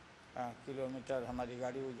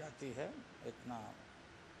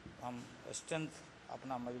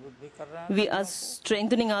 We are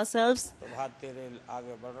strengthening ourselves.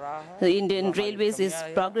 The Indian Railways is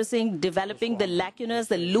progressing, developing the lacunas,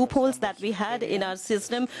 the loopholes that we had in our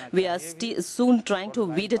system. We are soon trying to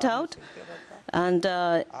weed it out. And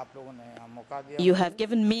you have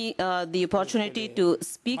given me the opportunity to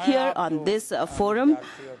speak here on this forum.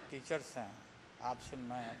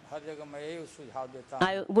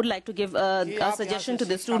 I would like to give a suggestion to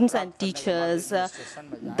the students and teachers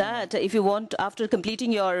that if you want, after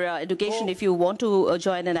completing your education, if you want to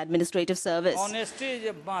join an administrative service,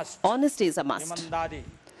 honesty is a must.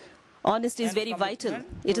 Honesty is very vital.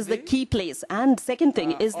 It is the key place. And second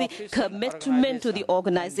thing is the commitment to the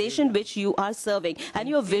organization which you are serving. And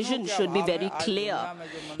your vision should be very clear.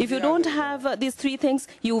 If you don't have these three things,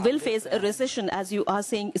 you will face a recession, as you are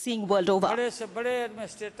seeing world over. The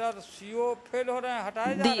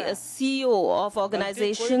CEO of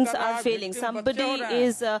organizations are failing. Somebody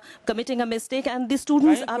is committing a mistake and the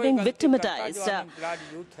students are being victimized.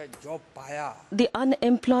 The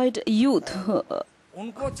unemployed youth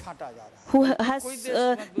who has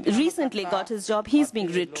recently got his job, he's being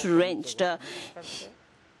retrenched.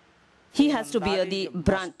 He has to bear the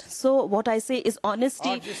brunt. So what I say is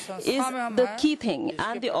honesty is the key thing,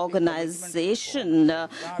 and the organization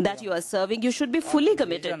that you are serving, you should be fully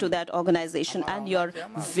committed to that organization, and your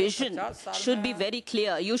vision should be very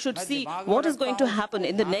clear. You should see what is going to happen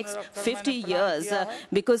in the next 50 years,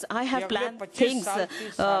 because I have planned things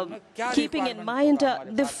keeping in mind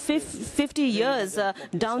the 50 years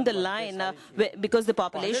down the line, because the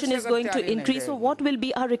population is going to increase. So what will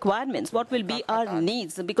be our requirements? What will be our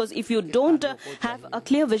needs? Because if you don't have a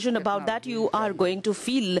clear vision about that, you are going to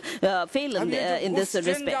fail in this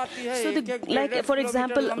respect. So, like for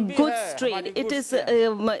example, goods trade, it is.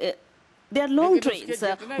 They are long trains,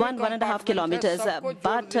 1.5 kilometers.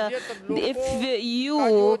 But if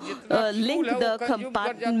you link the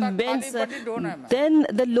compartments, then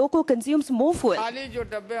the loco consumes more fuel.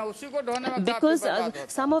 Because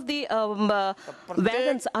some of the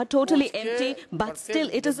wagons are totally empty, but still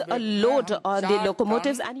it is a load on the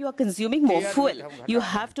locomotives and you are consuming more fuel. You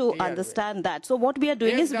have to understand that. So what we are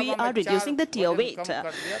doing is we are reducing the tier weight.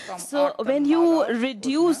 So when you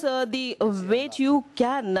reduce the weight, you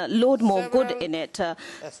can load more good in it.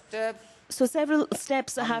 So several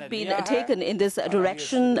steps have been taken in this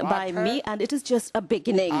direction by me, and it is just a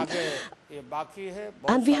beginning.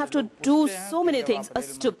 And we have to do so many things, a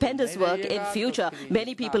stupendous work in future.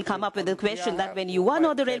 Many people come up with the question that when you are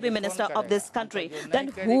not the railway minister of this country, then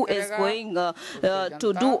who is going to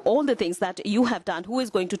do all the things that you have done? Who is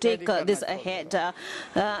going to take this ahead?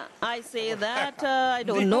 I say that I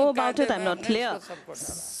don't know about it. I'm not clear.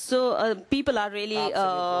 So people are really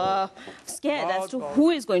scared as to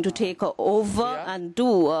who is going to take over and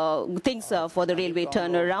do things for the railway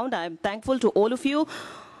turnaround. I'm thankful to all of you.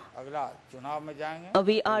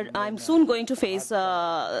 I'm soon going to face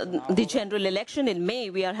the general election in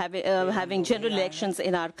May. We are having general elections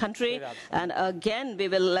in our country, and again we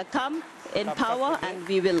will come in power and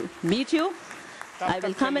we will meet you. I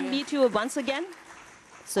will come and meet you once again.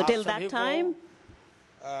 So till that time,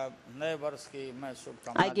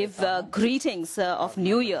 I give greetings of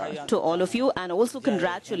New Year to all of you and also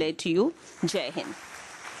congratulate you. Jai Hind.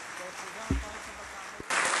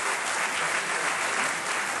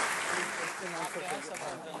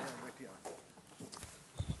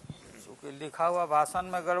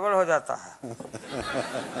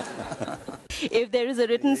 If there is a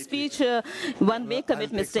written speech, one may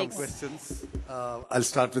commit mistakes. Questions. I'll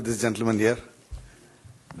start with this gentleman here.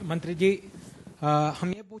 Mantriji,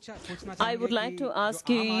 I would like to ask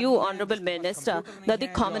you, Honourable Minister, that the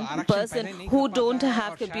common person who don't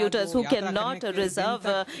have computers, who cannot reserve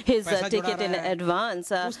his ticket in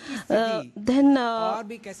advance, then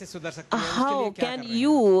how can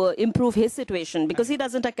you improve his situation? Because he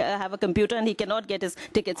doesn't have a computer and he cannot get his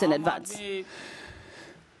tickets in advance.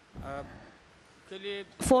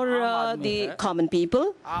 For the common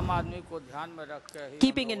people,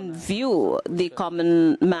 keeping in view the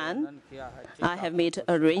common man, I have made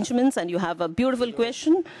arrangements, and you have a beautiful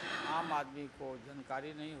question.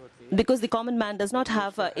 Because the common man does not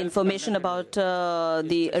have information about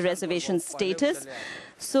the reservation status,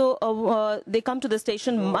 so they come to the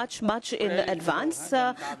station much in advance.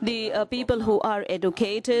 The people who are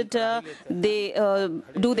educated, they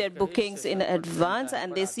do their bookings in advance,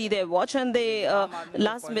 and they see their watch, and they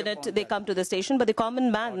last minute they come to the station. But the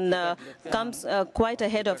common man comes quite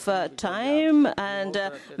ahead of time, and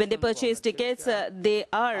when they purchase tickets, they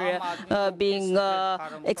are being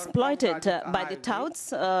exploited by the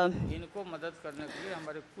touts.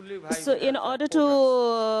 So in order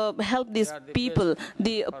to help these people,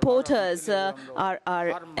 the porters are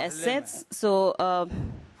our assets. So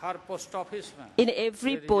in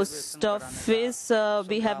every post office,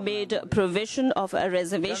 we have made provision of a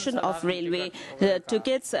reservation of railway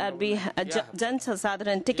tickets, and Jan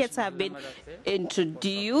Sadharan tickets have been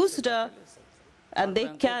introduced. And they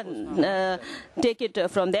can take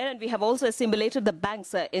it from there. And we have also assimilated the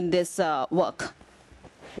banks in this work.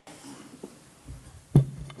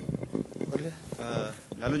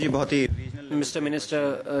 Mr.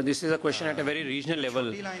 Minister, this is a question at a very regional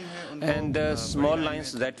level, and the small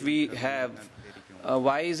lines that we have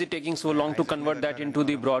Why is it taking so long to convert that into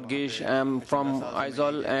the broad gauge? From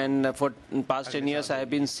Aizawl, and for past 10 years I have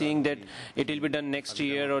been seeing that it will be done next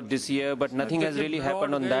year or this year, but nothing has really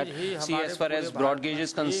happened on that. See, as far as broad gauge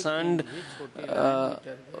is concerned,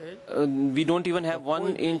 we don't even have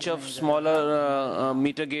 1 inch of smaller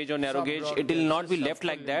meter gauge or narrow gauge. It will not be left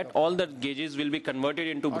like that. All the gauges will be converted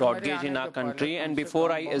into broad gauge in our country. And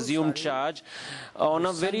before I assumed charge, on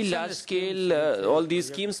a very large scale, all these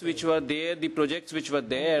schemes which were there, the projects which were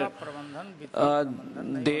there,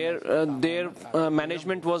 their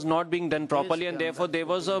management was not being done properly, and therefore there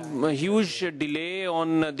was a huge delay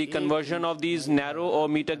on the conversion of these narrow or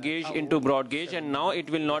meter gauge into broad gauge, and now it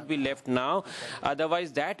will not be left now.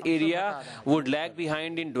 Otherwise that area would lag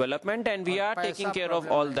behind in development, and we are taking care of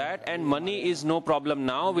all that, and money is no problem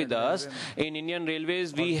now with us. In Indian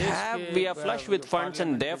Railways we are flush with funds,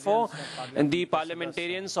 and therefore the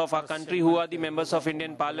parliamentarians of our country who are the members of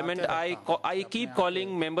Indian Parliament, I keep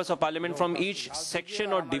calling members of Parliament from each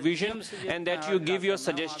section or division, and that you give your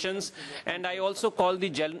suggestions, and I also call the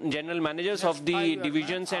general managers of the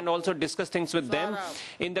divisions and also discuss things with them.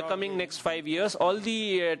 In the coming next 5 years, all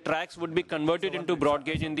the tracks would be converted into broad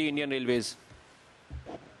gauge in the Indian Railways.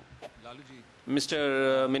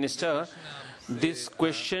 Mr. Minister, this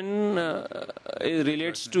question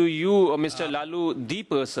relates to you, Mr. Lalu, the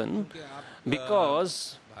person,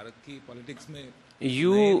 because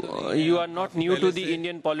you are not new to the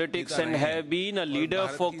Indian politics and have been a leader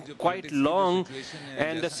for quite long,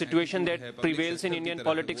 and the situation that prevails in Indian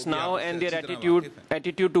politics now and their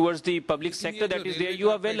attitude towards the public sector that is there,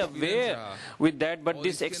 you are well aware with that, but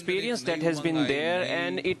this experience that has been there,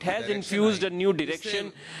 and it has infused a new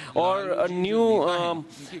direction or a new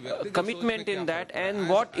commitment in that, and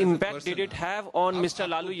what impact did it have on Mr.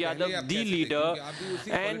 Lalu Yadav, the leader,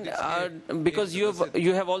 and because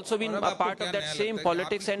you have also been a part of that same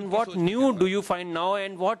politics, and what new do you find now,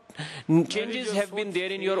 and what changes have been there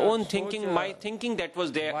in your own thinking? My thinking that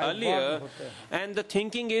was there earlier, and the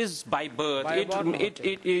thinking is by birth. It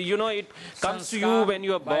comes to you when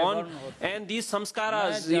you are born, and these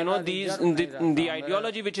samskaras, the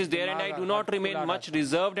ideology which is there, and I do not remain much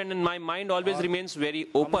reserved, and my mind always remains very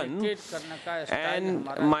open, and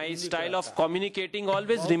my style of communicating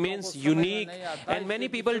always remains unique, and many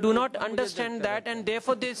people do not understand that, and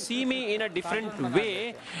therefore they see me in a different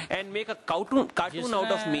way and make a cartoon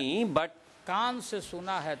out of me. But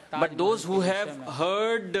those who have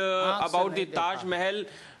heard about the Taj Mahal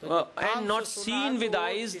and not seen with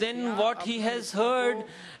eyes, then what he has heard,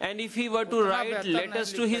 and if he were to write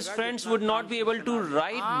letters to his friends, would not be able to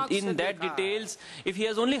write in that details if he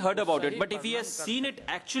has only heard about it. But if he has seen it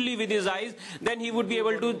actually with his eyes, then he would be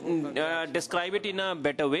able to describe it in a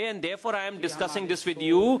better way, and therefore I am discussing this with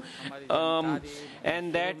you,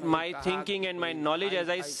 and that my thinking and my knowledge, as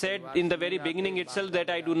I said in the very beginning itself, that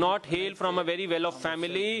I do not hail from a very well-off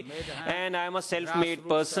family, and I am a self-made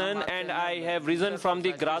person, and I have risen from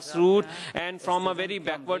the grassroots and from a very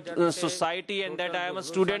backward society, and that I am a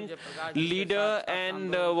student leader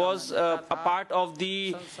and was a part of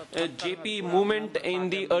the JP movement in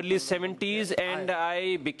the early 70s, and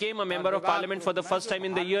I became a member of Parliament for the first time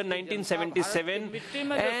in the year 1977,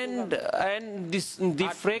 and the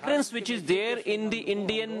fragrance which is there in the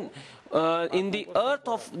Indian in the earth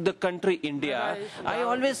of the country India, I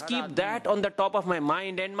always keep that on the top of my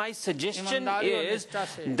mind, and my suggestion is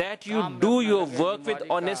that you do your work with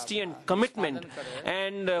honesty and commitment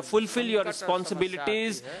and fulfill your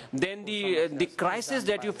responsibilities. Then the crisis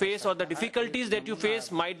that you face or the difficulties that you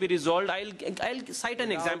face might be resolved. I'll cite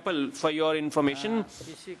an example for your information.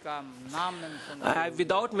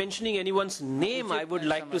 Without mentioning anyone's name, I would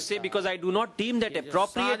like to say, because I do not deem that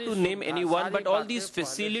appropriate to name anyone, but all these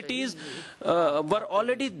facilities were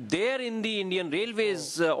already there in the Indian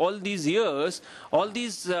Railways all these years. All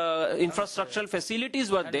these infrastructural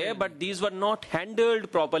facilities were there, but these were not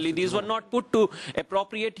handled properly. These were not put to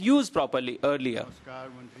appropriate use properly earlier.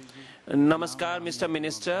 Namaskar, Mr.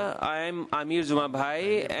 Minister. I am Amir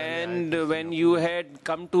Jumabhai, and when you had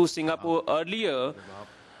come to Singapore earlier,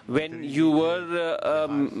 when you were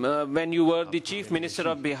the Chief Minister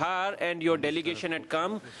of Bihar and your delegation had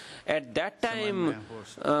come, at that time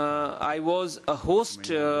I was a host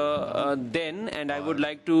then, and I would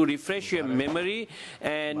like to refresh your memory,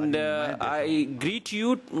 and I greet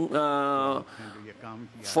you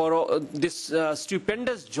for this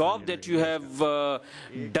stupendous job that you have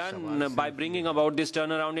done by bringing about this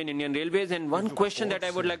turnaround in Indian Railways. And one question that I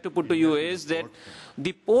would like to put to you is that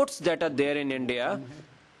the ports that are there in India,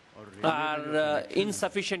 are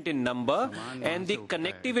insufficient in number, and the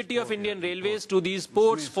connectivity of Indian Railways to these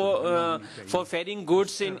ports for ferrying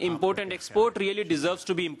goods in import and export really deserves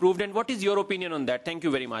to be improved. And what is your opinion on that? Thank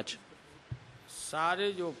you very much.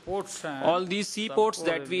 All these seaports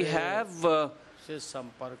that we have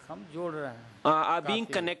are being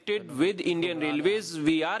connected with Indian Railways.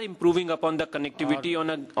 We are improving upon the connectivity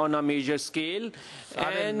on a major scale,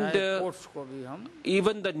 and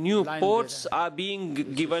even the new ports are being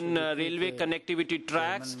given railway connectivity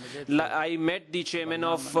tracks. I met the chairman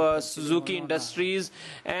of Suzuki Industries,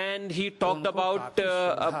 and he talked about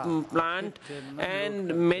a plant,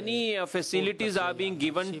 and many facilities are being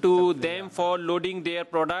given to them for loading their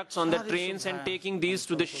products on the trains and taking these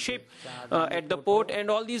to the ship at the port,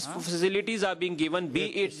 and all these facilities are being given, be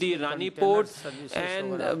it the Rani port,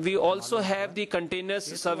 and we also have the containers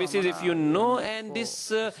services, if you know, and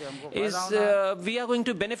this we are going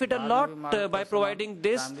to benefit a lot by providing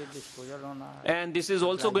this, and this is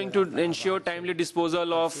also going to ensure timely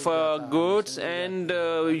disposal of goods, and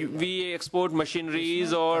we export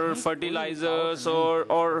machineries or fertilizers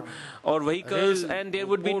or vehicles, and there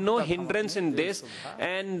would be no hindrance in this,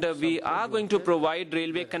 and we are going to provide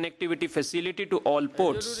railway connectivity facility to all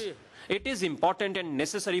ports. It is important and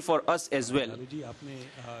necessary for us as well.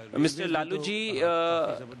 Mr. Laluji,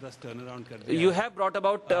 you have brought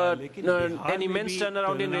about an immense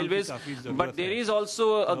turnaround in railways, but there is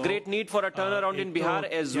also a great need for a turnaround in Bihar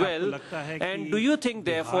as well. And do you think,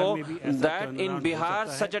 therefore, that in Bihar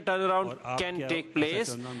such a turnaround can take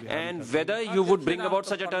place, and whether you would bring about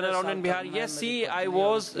such a turnaround in Bihar? Yes, see, I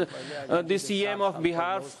was the CM of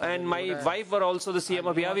Bihar, and my wife were also the CM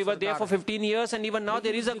of Bihar. We were there for 15 years, and even now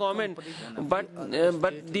there is a government. But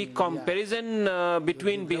the comparison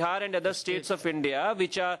between Bihar and other states of India,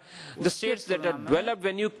 which are the states that are developed,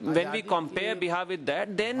 when we compare Bihar with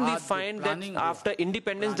that, then we find that after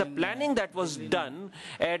independence, the planning that was done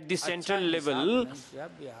at the central level,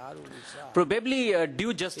 probably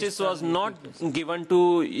due justice was not given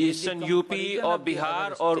to Eastern UP or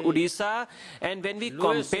Bihar or Odisha. And when we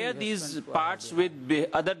compare these parts with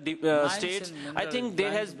other states, I think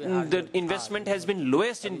the investment has been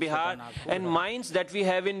lowest in Bihar. And mines that we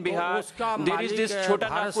have in Bihar, there is this Chota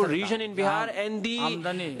Nagpur region in Bihar, and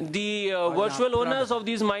the virtual owners of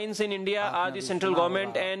these mines in India are the central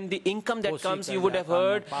government, and the income that comes, you would have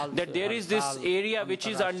heard that there is this area which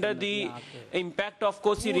is under the impact of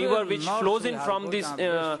Kosi River, which flows in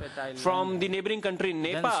from the neighboring country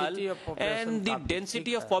Nepal, and the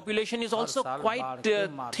density of population is also quite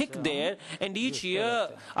thick there, and each year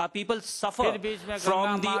our people suffer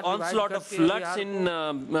from the onslaught of floods in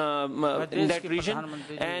that region.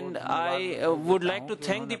 And I would like to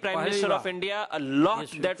thank the Prime Minister of India a lot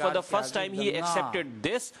that for the first time he accepted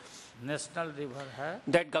this,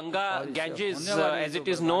 that Ganges, as it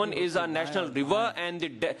is known, is a national river, and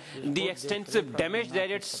the extensive damage that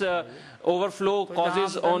its overflow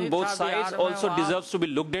causes on both sides also deserves to be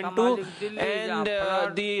looked into, and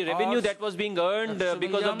the revenue that was being earned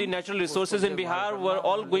because of the natural resources in Bihar were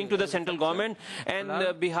all going to the central government, and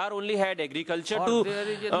Bihar only had agriculture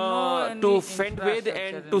to fend with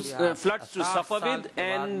and to floods to suffer with,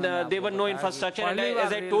 and there were no infrastructure. And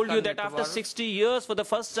as I told you that after 60 years, for the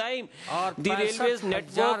first time, the railways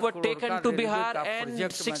network were taken to Bihar,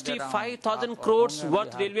 and 65,000 crores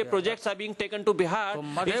worth railway projects are being taken to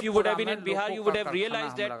Bihar. If you would have been in Bihar, you would have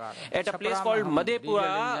realized that at a place called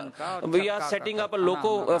Madhepura, we are setting up a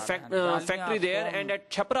loco factory there, and at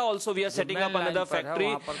Chhapra also we are setting up another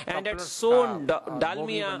factory, and at Son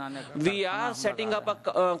Dalmia we are setting up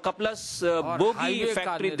a coupler's bogie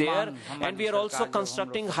factory there, and we are also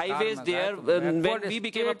constructing highways there. When we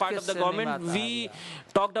became a part of the government, we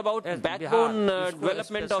talked about backbone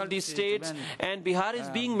development of these states, and Bihar is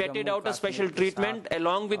being meted out a special treatment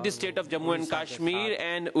along with the state of Jammu and Kashmir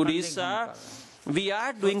and Odisha. We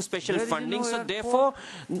are doing special funding, so therefore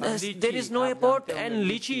there is no airport. And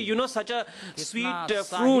lychee, such a sweet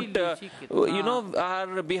fruit,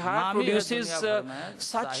 our Bihar produces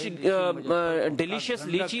such delicious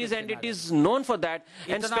lychees, and it is known for that,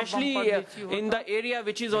 and especially in the area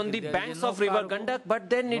which is on the banks of river Gandak, but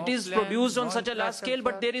then it is produced on such a large scale,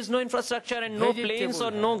 but there is no infrastructure and no planes or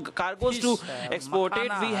no cargoes to export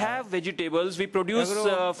it. We have vegetables, we produce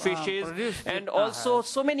fishes, and also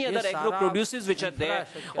so many other agro produces which which are there,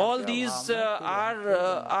 all these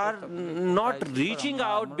are not reaching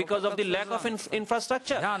out because of the lack of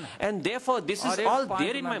infrastructure. And therefore, this is all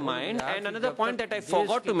there in my mind. And another point that I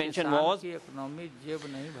forgot to mention was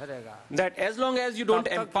that as long as you don't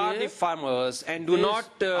empower the farmers and do not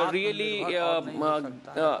really allow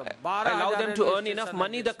them to earn enough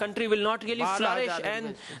money, the country will not really flourish.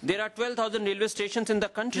 And there are 12,000 railway stations in the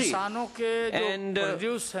country. And the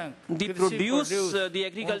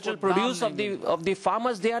agricultural produce of the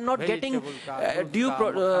farmers, they are not getting due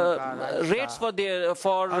rates for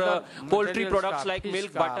poultry products like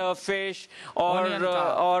milk, butter, fish,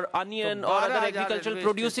 or onion, or other agricultural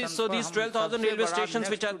produces. So these 12,000 railway stations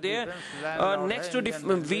which are there, next to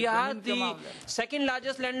we are the second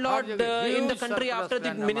largest landlord in the country after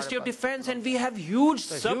the Ministry of Defense, and we have huge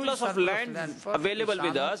surplus of land available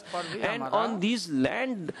with us. And on these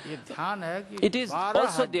land, it is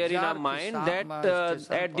also there in our mind that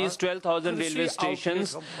at these 12,000 railway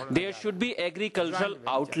stations, there should be agricultural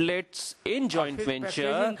outlets in joint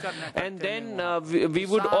venture, and then we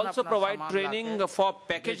would also provide training for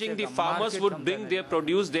packaging. The farmers would bring their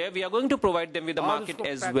produce there. We are going to provide them with a market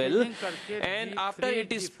as well, and after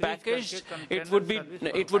it is packaged, it would be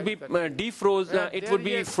defrozen, it would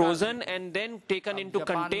be frozen and then taken into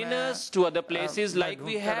containers to other places like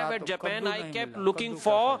we have at Japan. I kept looking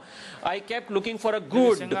for a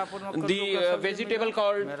good, the vegetable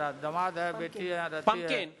called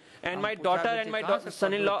pumpkin. And my daughter and my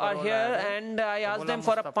son-in-law are here, and I asked them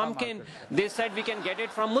for a pumpkin. They said we can get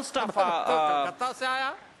it from Mustafa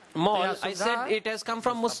Mall. I said it has come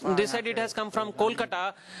from. They said it has come from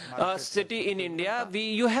Kolkata city in India.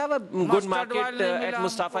 You have a good market at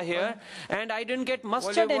Mustafa here, and I didn't get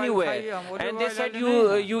mustard anywhere. And they said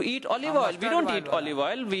you eat olive oil. We don't eat olive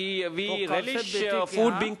oil. We relish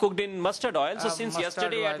food being cooked in mustard oil. So since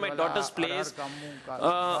yesterday at my daughter's place,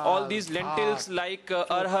 all these lentils like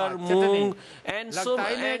arhar, moong, and so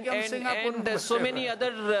many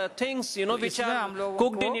other things, which are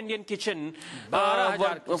cooked in Indian kitchen,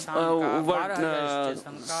 were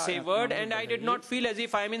savored, and I did not feel as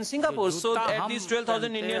if I am in Singapore. So at these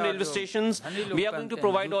 12,000 Indian railway stations, we are going to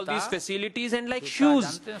provide all these facilities. And like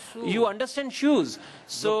shoes, you understand shoes,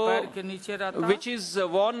 so which is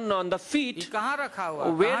worn on the feet,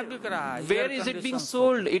 where is it being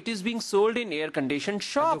sold? It is being sold in air-conditioned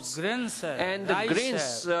shops, and the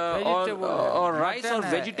grains or rice or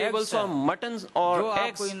vegetables or muttons or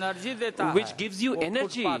eggs, which gives you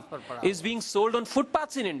energy, is being sold on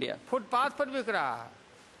footpaths in India.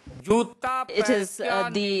 It is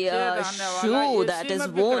the shoe that is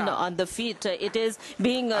worn on the feet. It is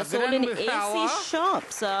being sold in AC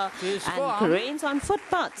shops and grains on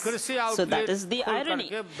footpaths. So that is the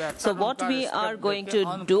irony. So what we are going to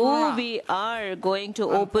do, we are going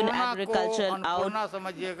to open agricultural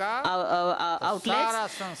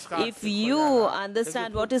outlets. If you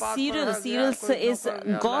understand what is cereals is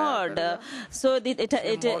God. So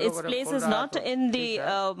its place is not in the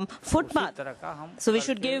footpath. So we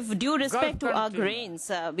should give due respect to our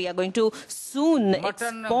grains. We are going to soon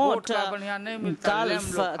export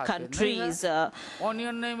Gulf countries.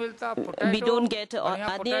 We don't get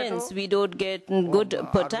onions, we don't get good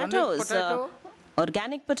potatoes,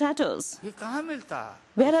 organic potatoes.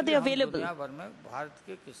 Where are they available?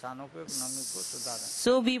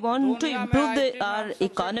 So we want to improve our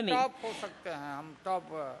economy.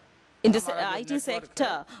 In this IT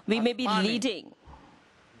sector, we may be leading.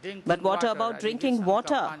 But what about drinking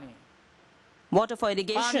water? Water for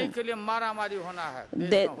irrigation.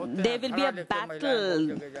 There will be a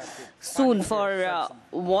battle soon for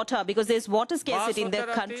water because there's water scarcity in their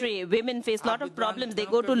country. Women face a lot of problems. They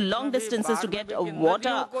go to long distances to get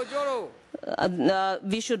water.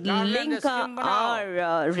 We should link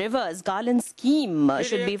our rivers. Garland scheme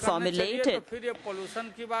should be formulated.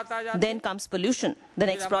 Then comes pollution, the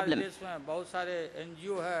next problem.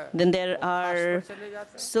 Then there are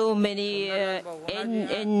so many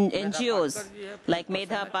NGOs like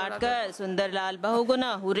Medha Patkar, Sundar Lal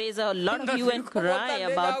Bahuguna, who raise a lot of hue and cry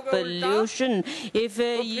about pollution. If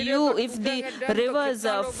the rivers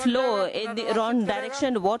flow in the wrong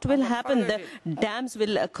direction, what will happen? The dams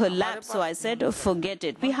will collapse. So I said, forget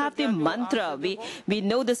it. We have the mantra. We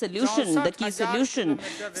know the solution, the key solution.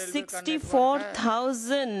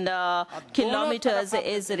 64,000 kilometers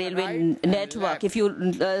is a railway network. If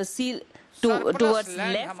you see towards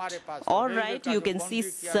left or right, you can see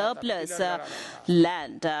surplus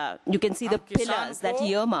land. You can see the pillars that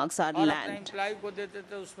earmarks our land.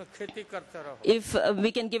 If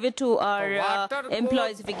we can give it to our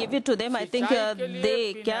employees, if we give it to them, I think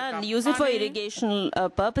they can use it for irrigation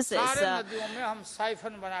purposes.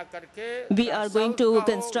 We are going to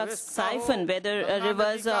construct siphon, whether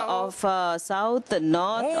rivers of south,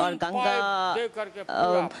 north or Ganga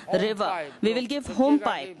river. We will give home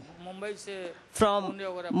pipe from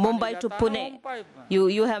Mumbai to Pune.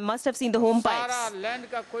 You must have seen the home pipes.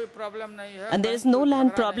 And there is no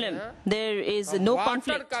land problem. There is no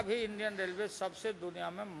conflict.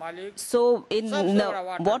 So in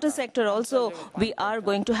the water sector also, we are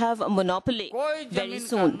going to have a monopoly very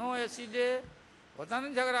soon.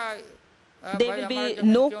 There will be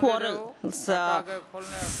no quarrels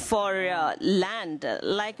for land.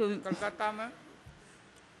 Like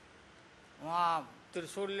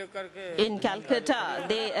in Calcutta,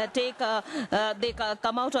 they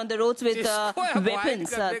come out on the roads with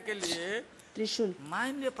weapons. Trishul.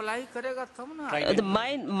 The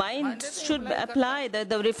mind should apply.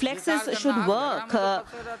 The reflexes should work.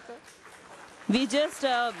 We just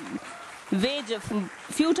wage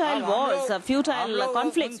futile wars, futile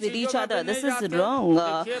conflicts with each other. This is wrong.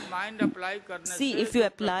 See, if you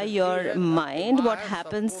apply your mind, what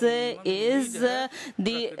happens is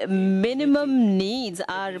the minimum needs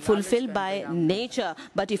are fulfilled by nature.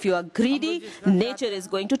 But if you are greedy, nature is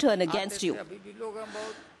going to turn against you.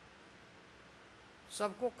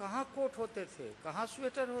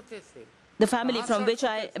 The family from which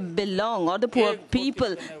I belong, or the poor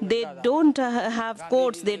people, they don't have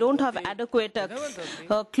coats, they don't have adequate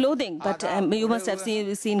clothing. But you must have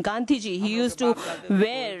seen Gandhiji. He used to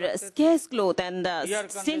wear scarce clothes and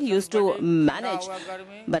still used to manage.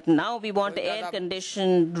 But now we want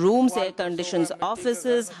air-conditioned rooms, air-conditioned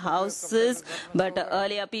offices, houses. But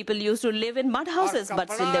earlier people used to live in mud houses, but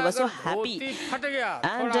still they were so happy.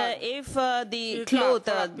 And if the cloth,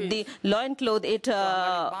 the loin cloth,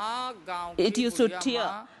 it used to tear.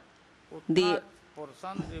 The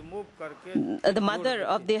mother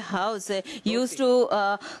of the house used to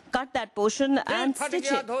cut that portion and stitch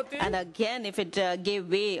it. And again, if it gave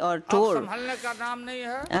way or tore,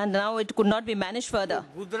 and now it could not be managed further,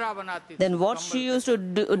 then what she used to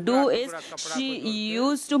do is she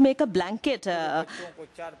used to make a blanket out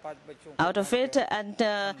of it, and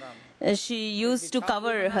she used to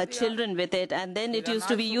cover her children with it, and then it used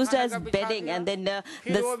to be used as bedding. And then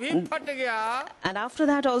and after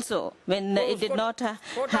that also, when it did not have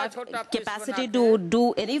capacity to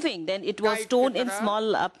do anything, then it was torn in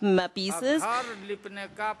small pieces,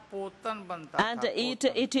 and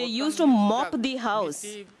it used to mop the house.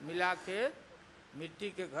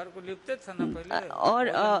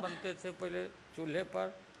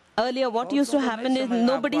 Earlier, what used to happen is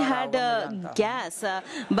nobody had gas,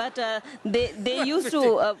 but they used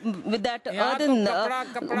to, with that earthen,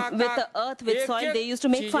 with the earth, with soil, they used to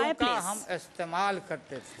make fireplace.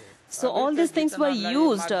 So all these things were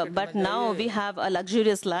used, but now we have a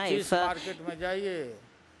luxurious life.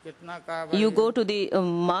 You go to the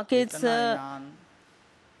markets,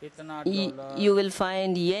 you will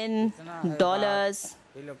find yen, dollars.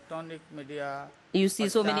 You see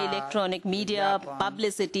so many electronic media,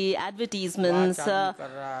 publicity, advertisements,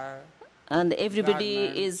 and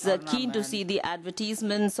everybody is keen to see the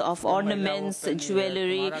advertisements of ornaments,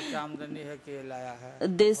 jewelry.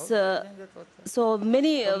 So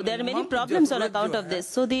there are many problems on account of this.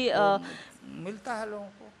 So the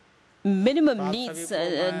minimum needs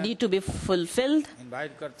need to be fulfilled.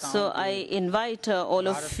 So I invite all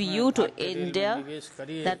of you to India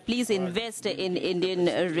that please invest in Indian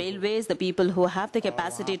Railways, the people who have the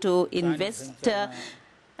capacity to invest,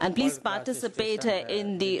 and please participate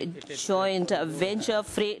in the joint venture.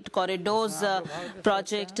 Freight corridors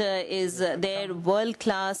project is there.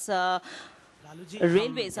 World-class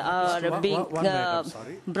railways are being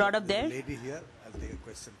brought up there. Lady here, I'll take a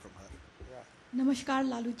question from her. Namaskar,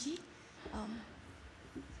 Laluji.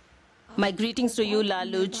 My greetings to you,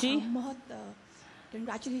 Laluji.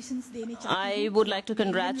 I would like to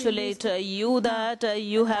congratulate you that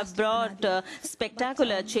you have brought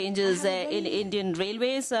spectacular changes in Indian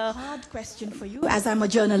Railways. Hard question for you, as I'm a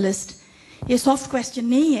journalist. ये soft question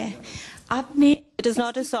नहीं है. आपने It is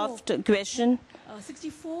not a soft question.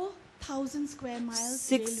 64,000 square miles.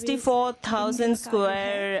 64,000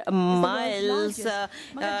 square miles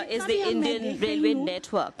is the Indian railway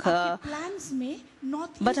network.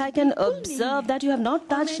 But I can observe that you have not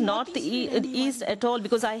touched Northeast at all,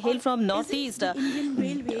 because I hail from Northeast.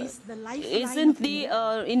 Isn't the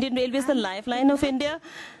Indian Railways the lifeline of India?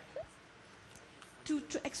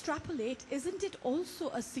 to extrapolate, isn't it also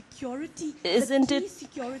a security, isn't it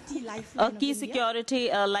security lifeline a key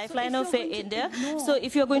security lifeline of India? So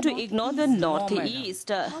if you're going to ignore the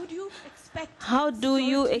Northeast, how do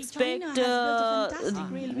you expect the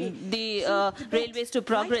railways to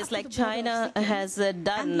progress like China has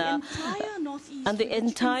done? And the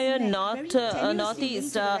entire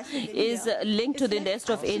Northeast is linked to the rest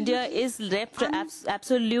of India, is left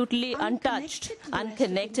absolutely untouched,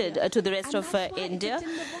 unconnected to the rest of India.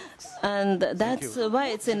 And that's why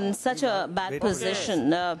it's in such a bad position.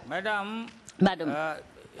 Madam,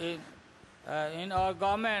 in our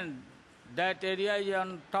government, that area is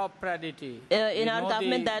on top priority. In our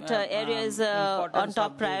government, that area is on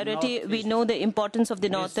top priority. We know the importance of the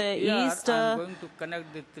Northeast.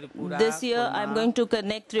 This year, I'm going to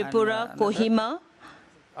connect Tripura, Kohima,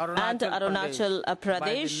 and Arunachal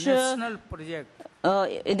Pradesh. National project.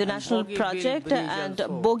 International project, and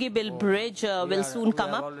Bogeybill Bridge will soon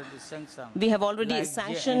come up. We have already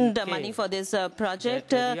sanctioned money for this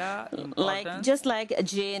project. Just like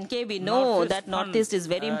JNK, we know that Northeast is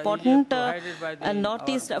very important. A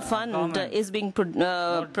Northeast fund is being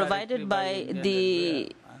provided by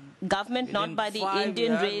the government, not by the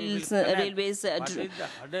Indian Railways.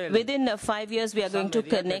 Within 5 years, we are going to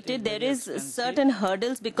connect it. There is certain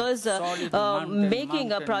hurdles because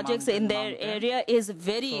making projects in their area is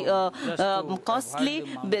very costly.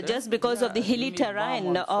 Just because of the hilly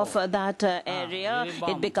terrain of that area,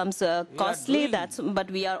 it becomes costly.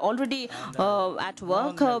 But we are already at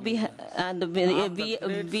work, we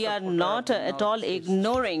are not at all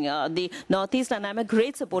ignoring the Northeast, and I'm a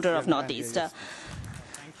great supporter of Northeast.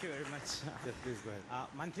 Thank you very much. Yes, please go ahead.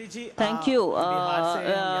 Thank you,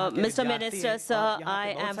 Mr. Minister, sir.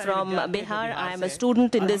 I am from Bihar. I am a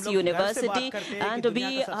student in this university, and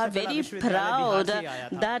we are very proud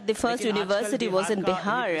that the first university was in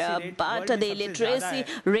Bihar. But the literacy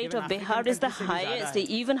rate of Bihar is the highest,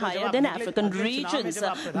 even higher than African regions.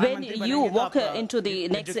 When you walk into the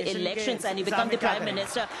next elections and you become the Prime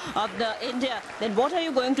Minister of India, then what are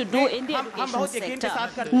you going to do in the education sector?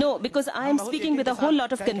 No, because I am speaking with a whole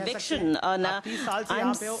lot of conviction.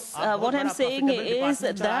 What I'm saying is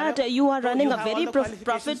that you are running a very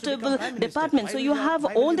profitable department. So you have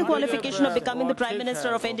all the qualification of becoming the Prime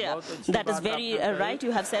Minister of India. That is very right.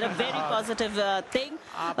 You have said a very positive thing.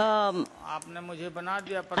 And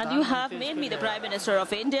you have made me the Prime Minister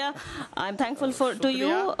of India. I'm thankful to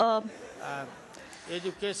you.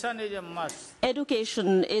 Education is a must.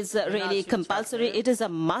 Education is really compulsory. It is a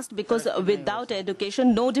must because without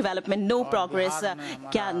education, no development, no progress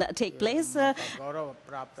can take place.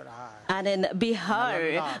 And in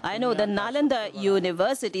Bihar, I know the Nalanda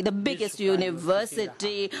University, the biggest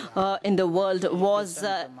university in the world, was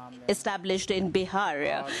established in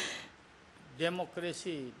Bihar.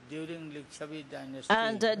 Democracy during Lichavi dynasty.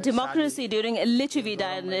 And democracy during Lichavi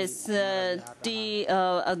dynasty,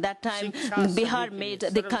 at that time, Bihar made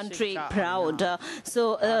the country proud.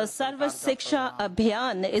 So Sarva Shiksha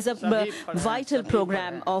Abhiyan is a vital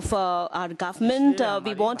program of our government.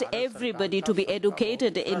 We want everybody to be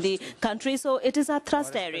educated in the country, so it is our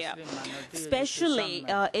thrust area. Especially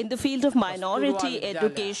in the field of minority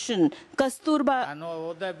education, Kasturba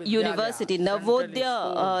University,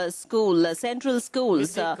 Navodaya School, Central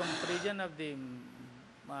Schools. Comparison of the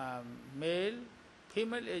male,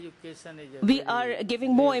 female education is we are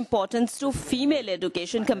giving more importance to female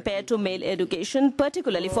education compared to male education,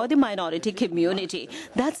 particularly for the minority community.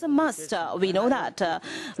 That's a must. We know that.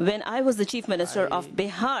 When I was the Chief Minister of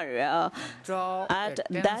Bihar, at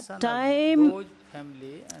that time,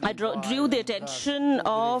 I drew the attention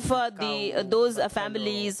of those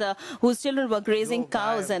families whose children were grazing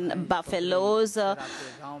cows and buffaloes,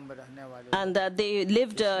 and they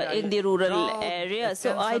lived in the rural area.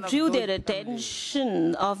 So I drew their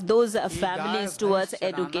attention of those families towards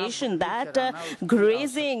education, that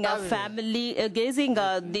grazing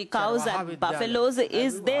the cows and buffaloes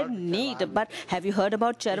is their need. But have you heard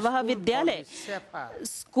about Charvaha Vidyalaya?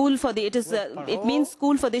 School for the, it means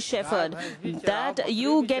school for the shepherd. That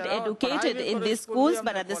you get educated in these schools,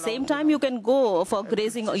 but at the same time you can go for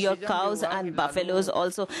grazing your cows and buffaloes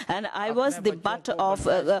also. And I was the butt of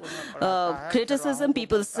criticism.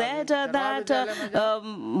 People said that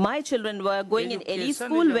my children were going in elite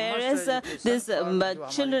school, whereas these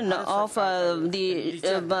children of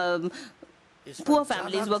the poor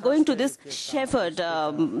families were going to this shepherd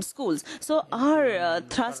schools. So our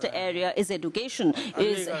thrust area is education,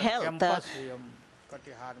 is health.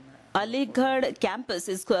 Aligarh campus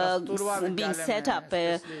is being set up.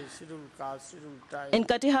 In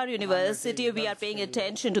Katihar University, we are paying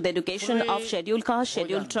attention to the education of scheduled castes,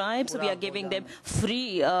 scheduled tribes. We are giving them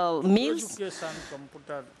free meals.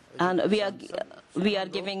 And we are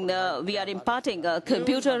imparting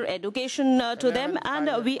computer education to them,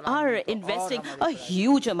 and we are investing a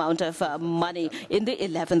huge amount of money in the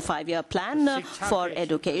 11th five-year plan for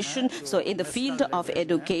education. So in the field of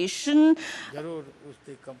education,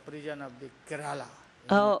 Kerala,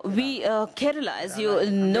 as you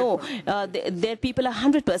know, their people are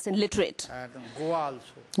 100% literate.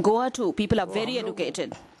 Goa too, people are very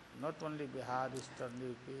educated. Not only Bihar,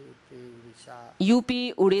 Eastern UP,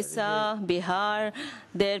 Odisha, Bihar,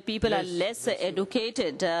 their people are less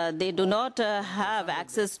educated. They do not have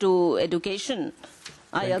access to education.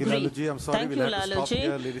 I agree. Thank you, Laluji. I'm sorry, Thank we'll you, have to stop Laluji.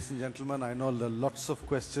 here, ladies and gentlemen. I know there are lots of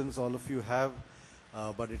questions all of you have,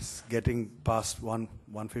 but it's getting past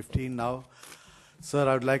 1:15 now. Sir,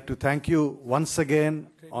 I would like to thank you once again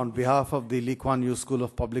on behalf of the Lee Kuan Yew School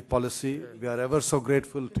of Public Policy. We are ever so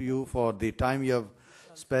grateful to you for the time you have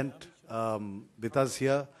spent with us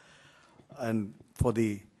here and for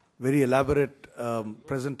the very elaborate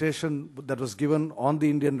presentation that was given on the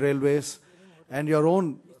Indian Railways and your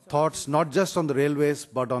own thoughts, not just on the railways,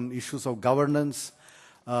 but on issues of governance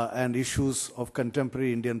and issues of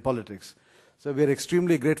contemporary Indian politics. So we are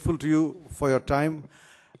extremely grateful to you for your time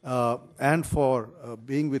and for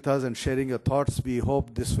being with us and sharing your thoughts. We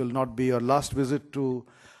hope this will not be your last visit to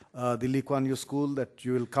the Lee Kuan Yew School, that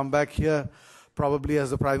you will come back here probably as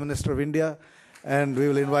the Prime Minister of India, and we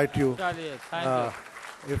will invite you.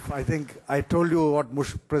 I think I told you what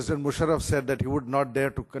President Musharraf said, that he would not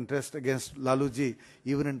dare to contest against Laluji,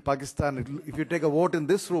 even in Pakistan. If you take a vote in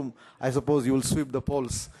this room, I suppose you will sweep the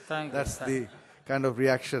polls. That's the kind of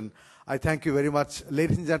reaction. I thank you very much.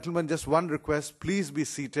 Ladies and gentlemen, just one request. Please be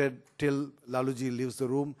seated till Laluji leaves the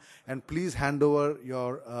room, and please hand over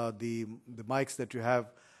your the mics that you have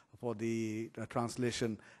for the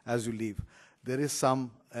translation as you leave. There is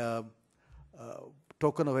some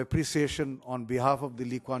token of appreciation on behalf of the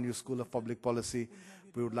Lee Kuan Yew School of Public Policy.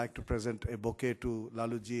 We would like to present a bouquet to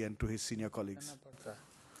Laluji and to his senior colleagues.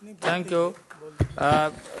 Thank you.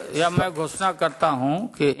 मैं घोषणा करता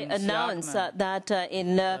हूँ कि announce that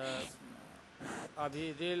in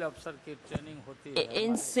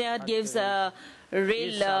INSEAD gives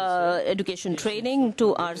rail education training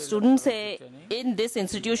to our students. In this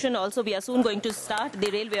institution also we are soon going to start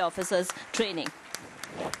the railway officers training.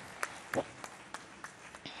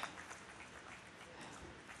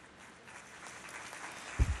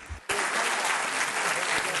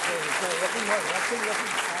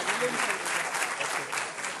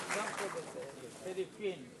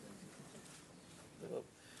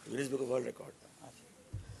 Guinness Book of World Record.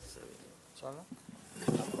 चलो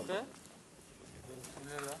okay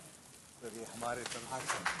ये हमारे तरफ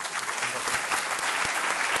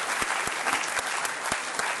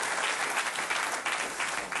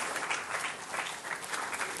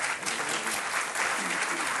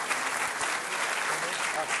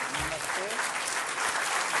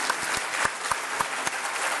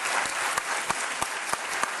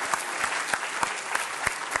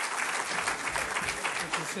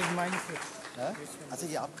अच्छा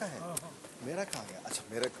ये आपका है मेरा कहाँ गया अच्छा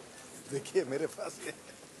मेरा देखिए मेरे पास है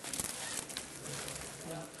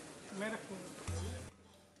मेरा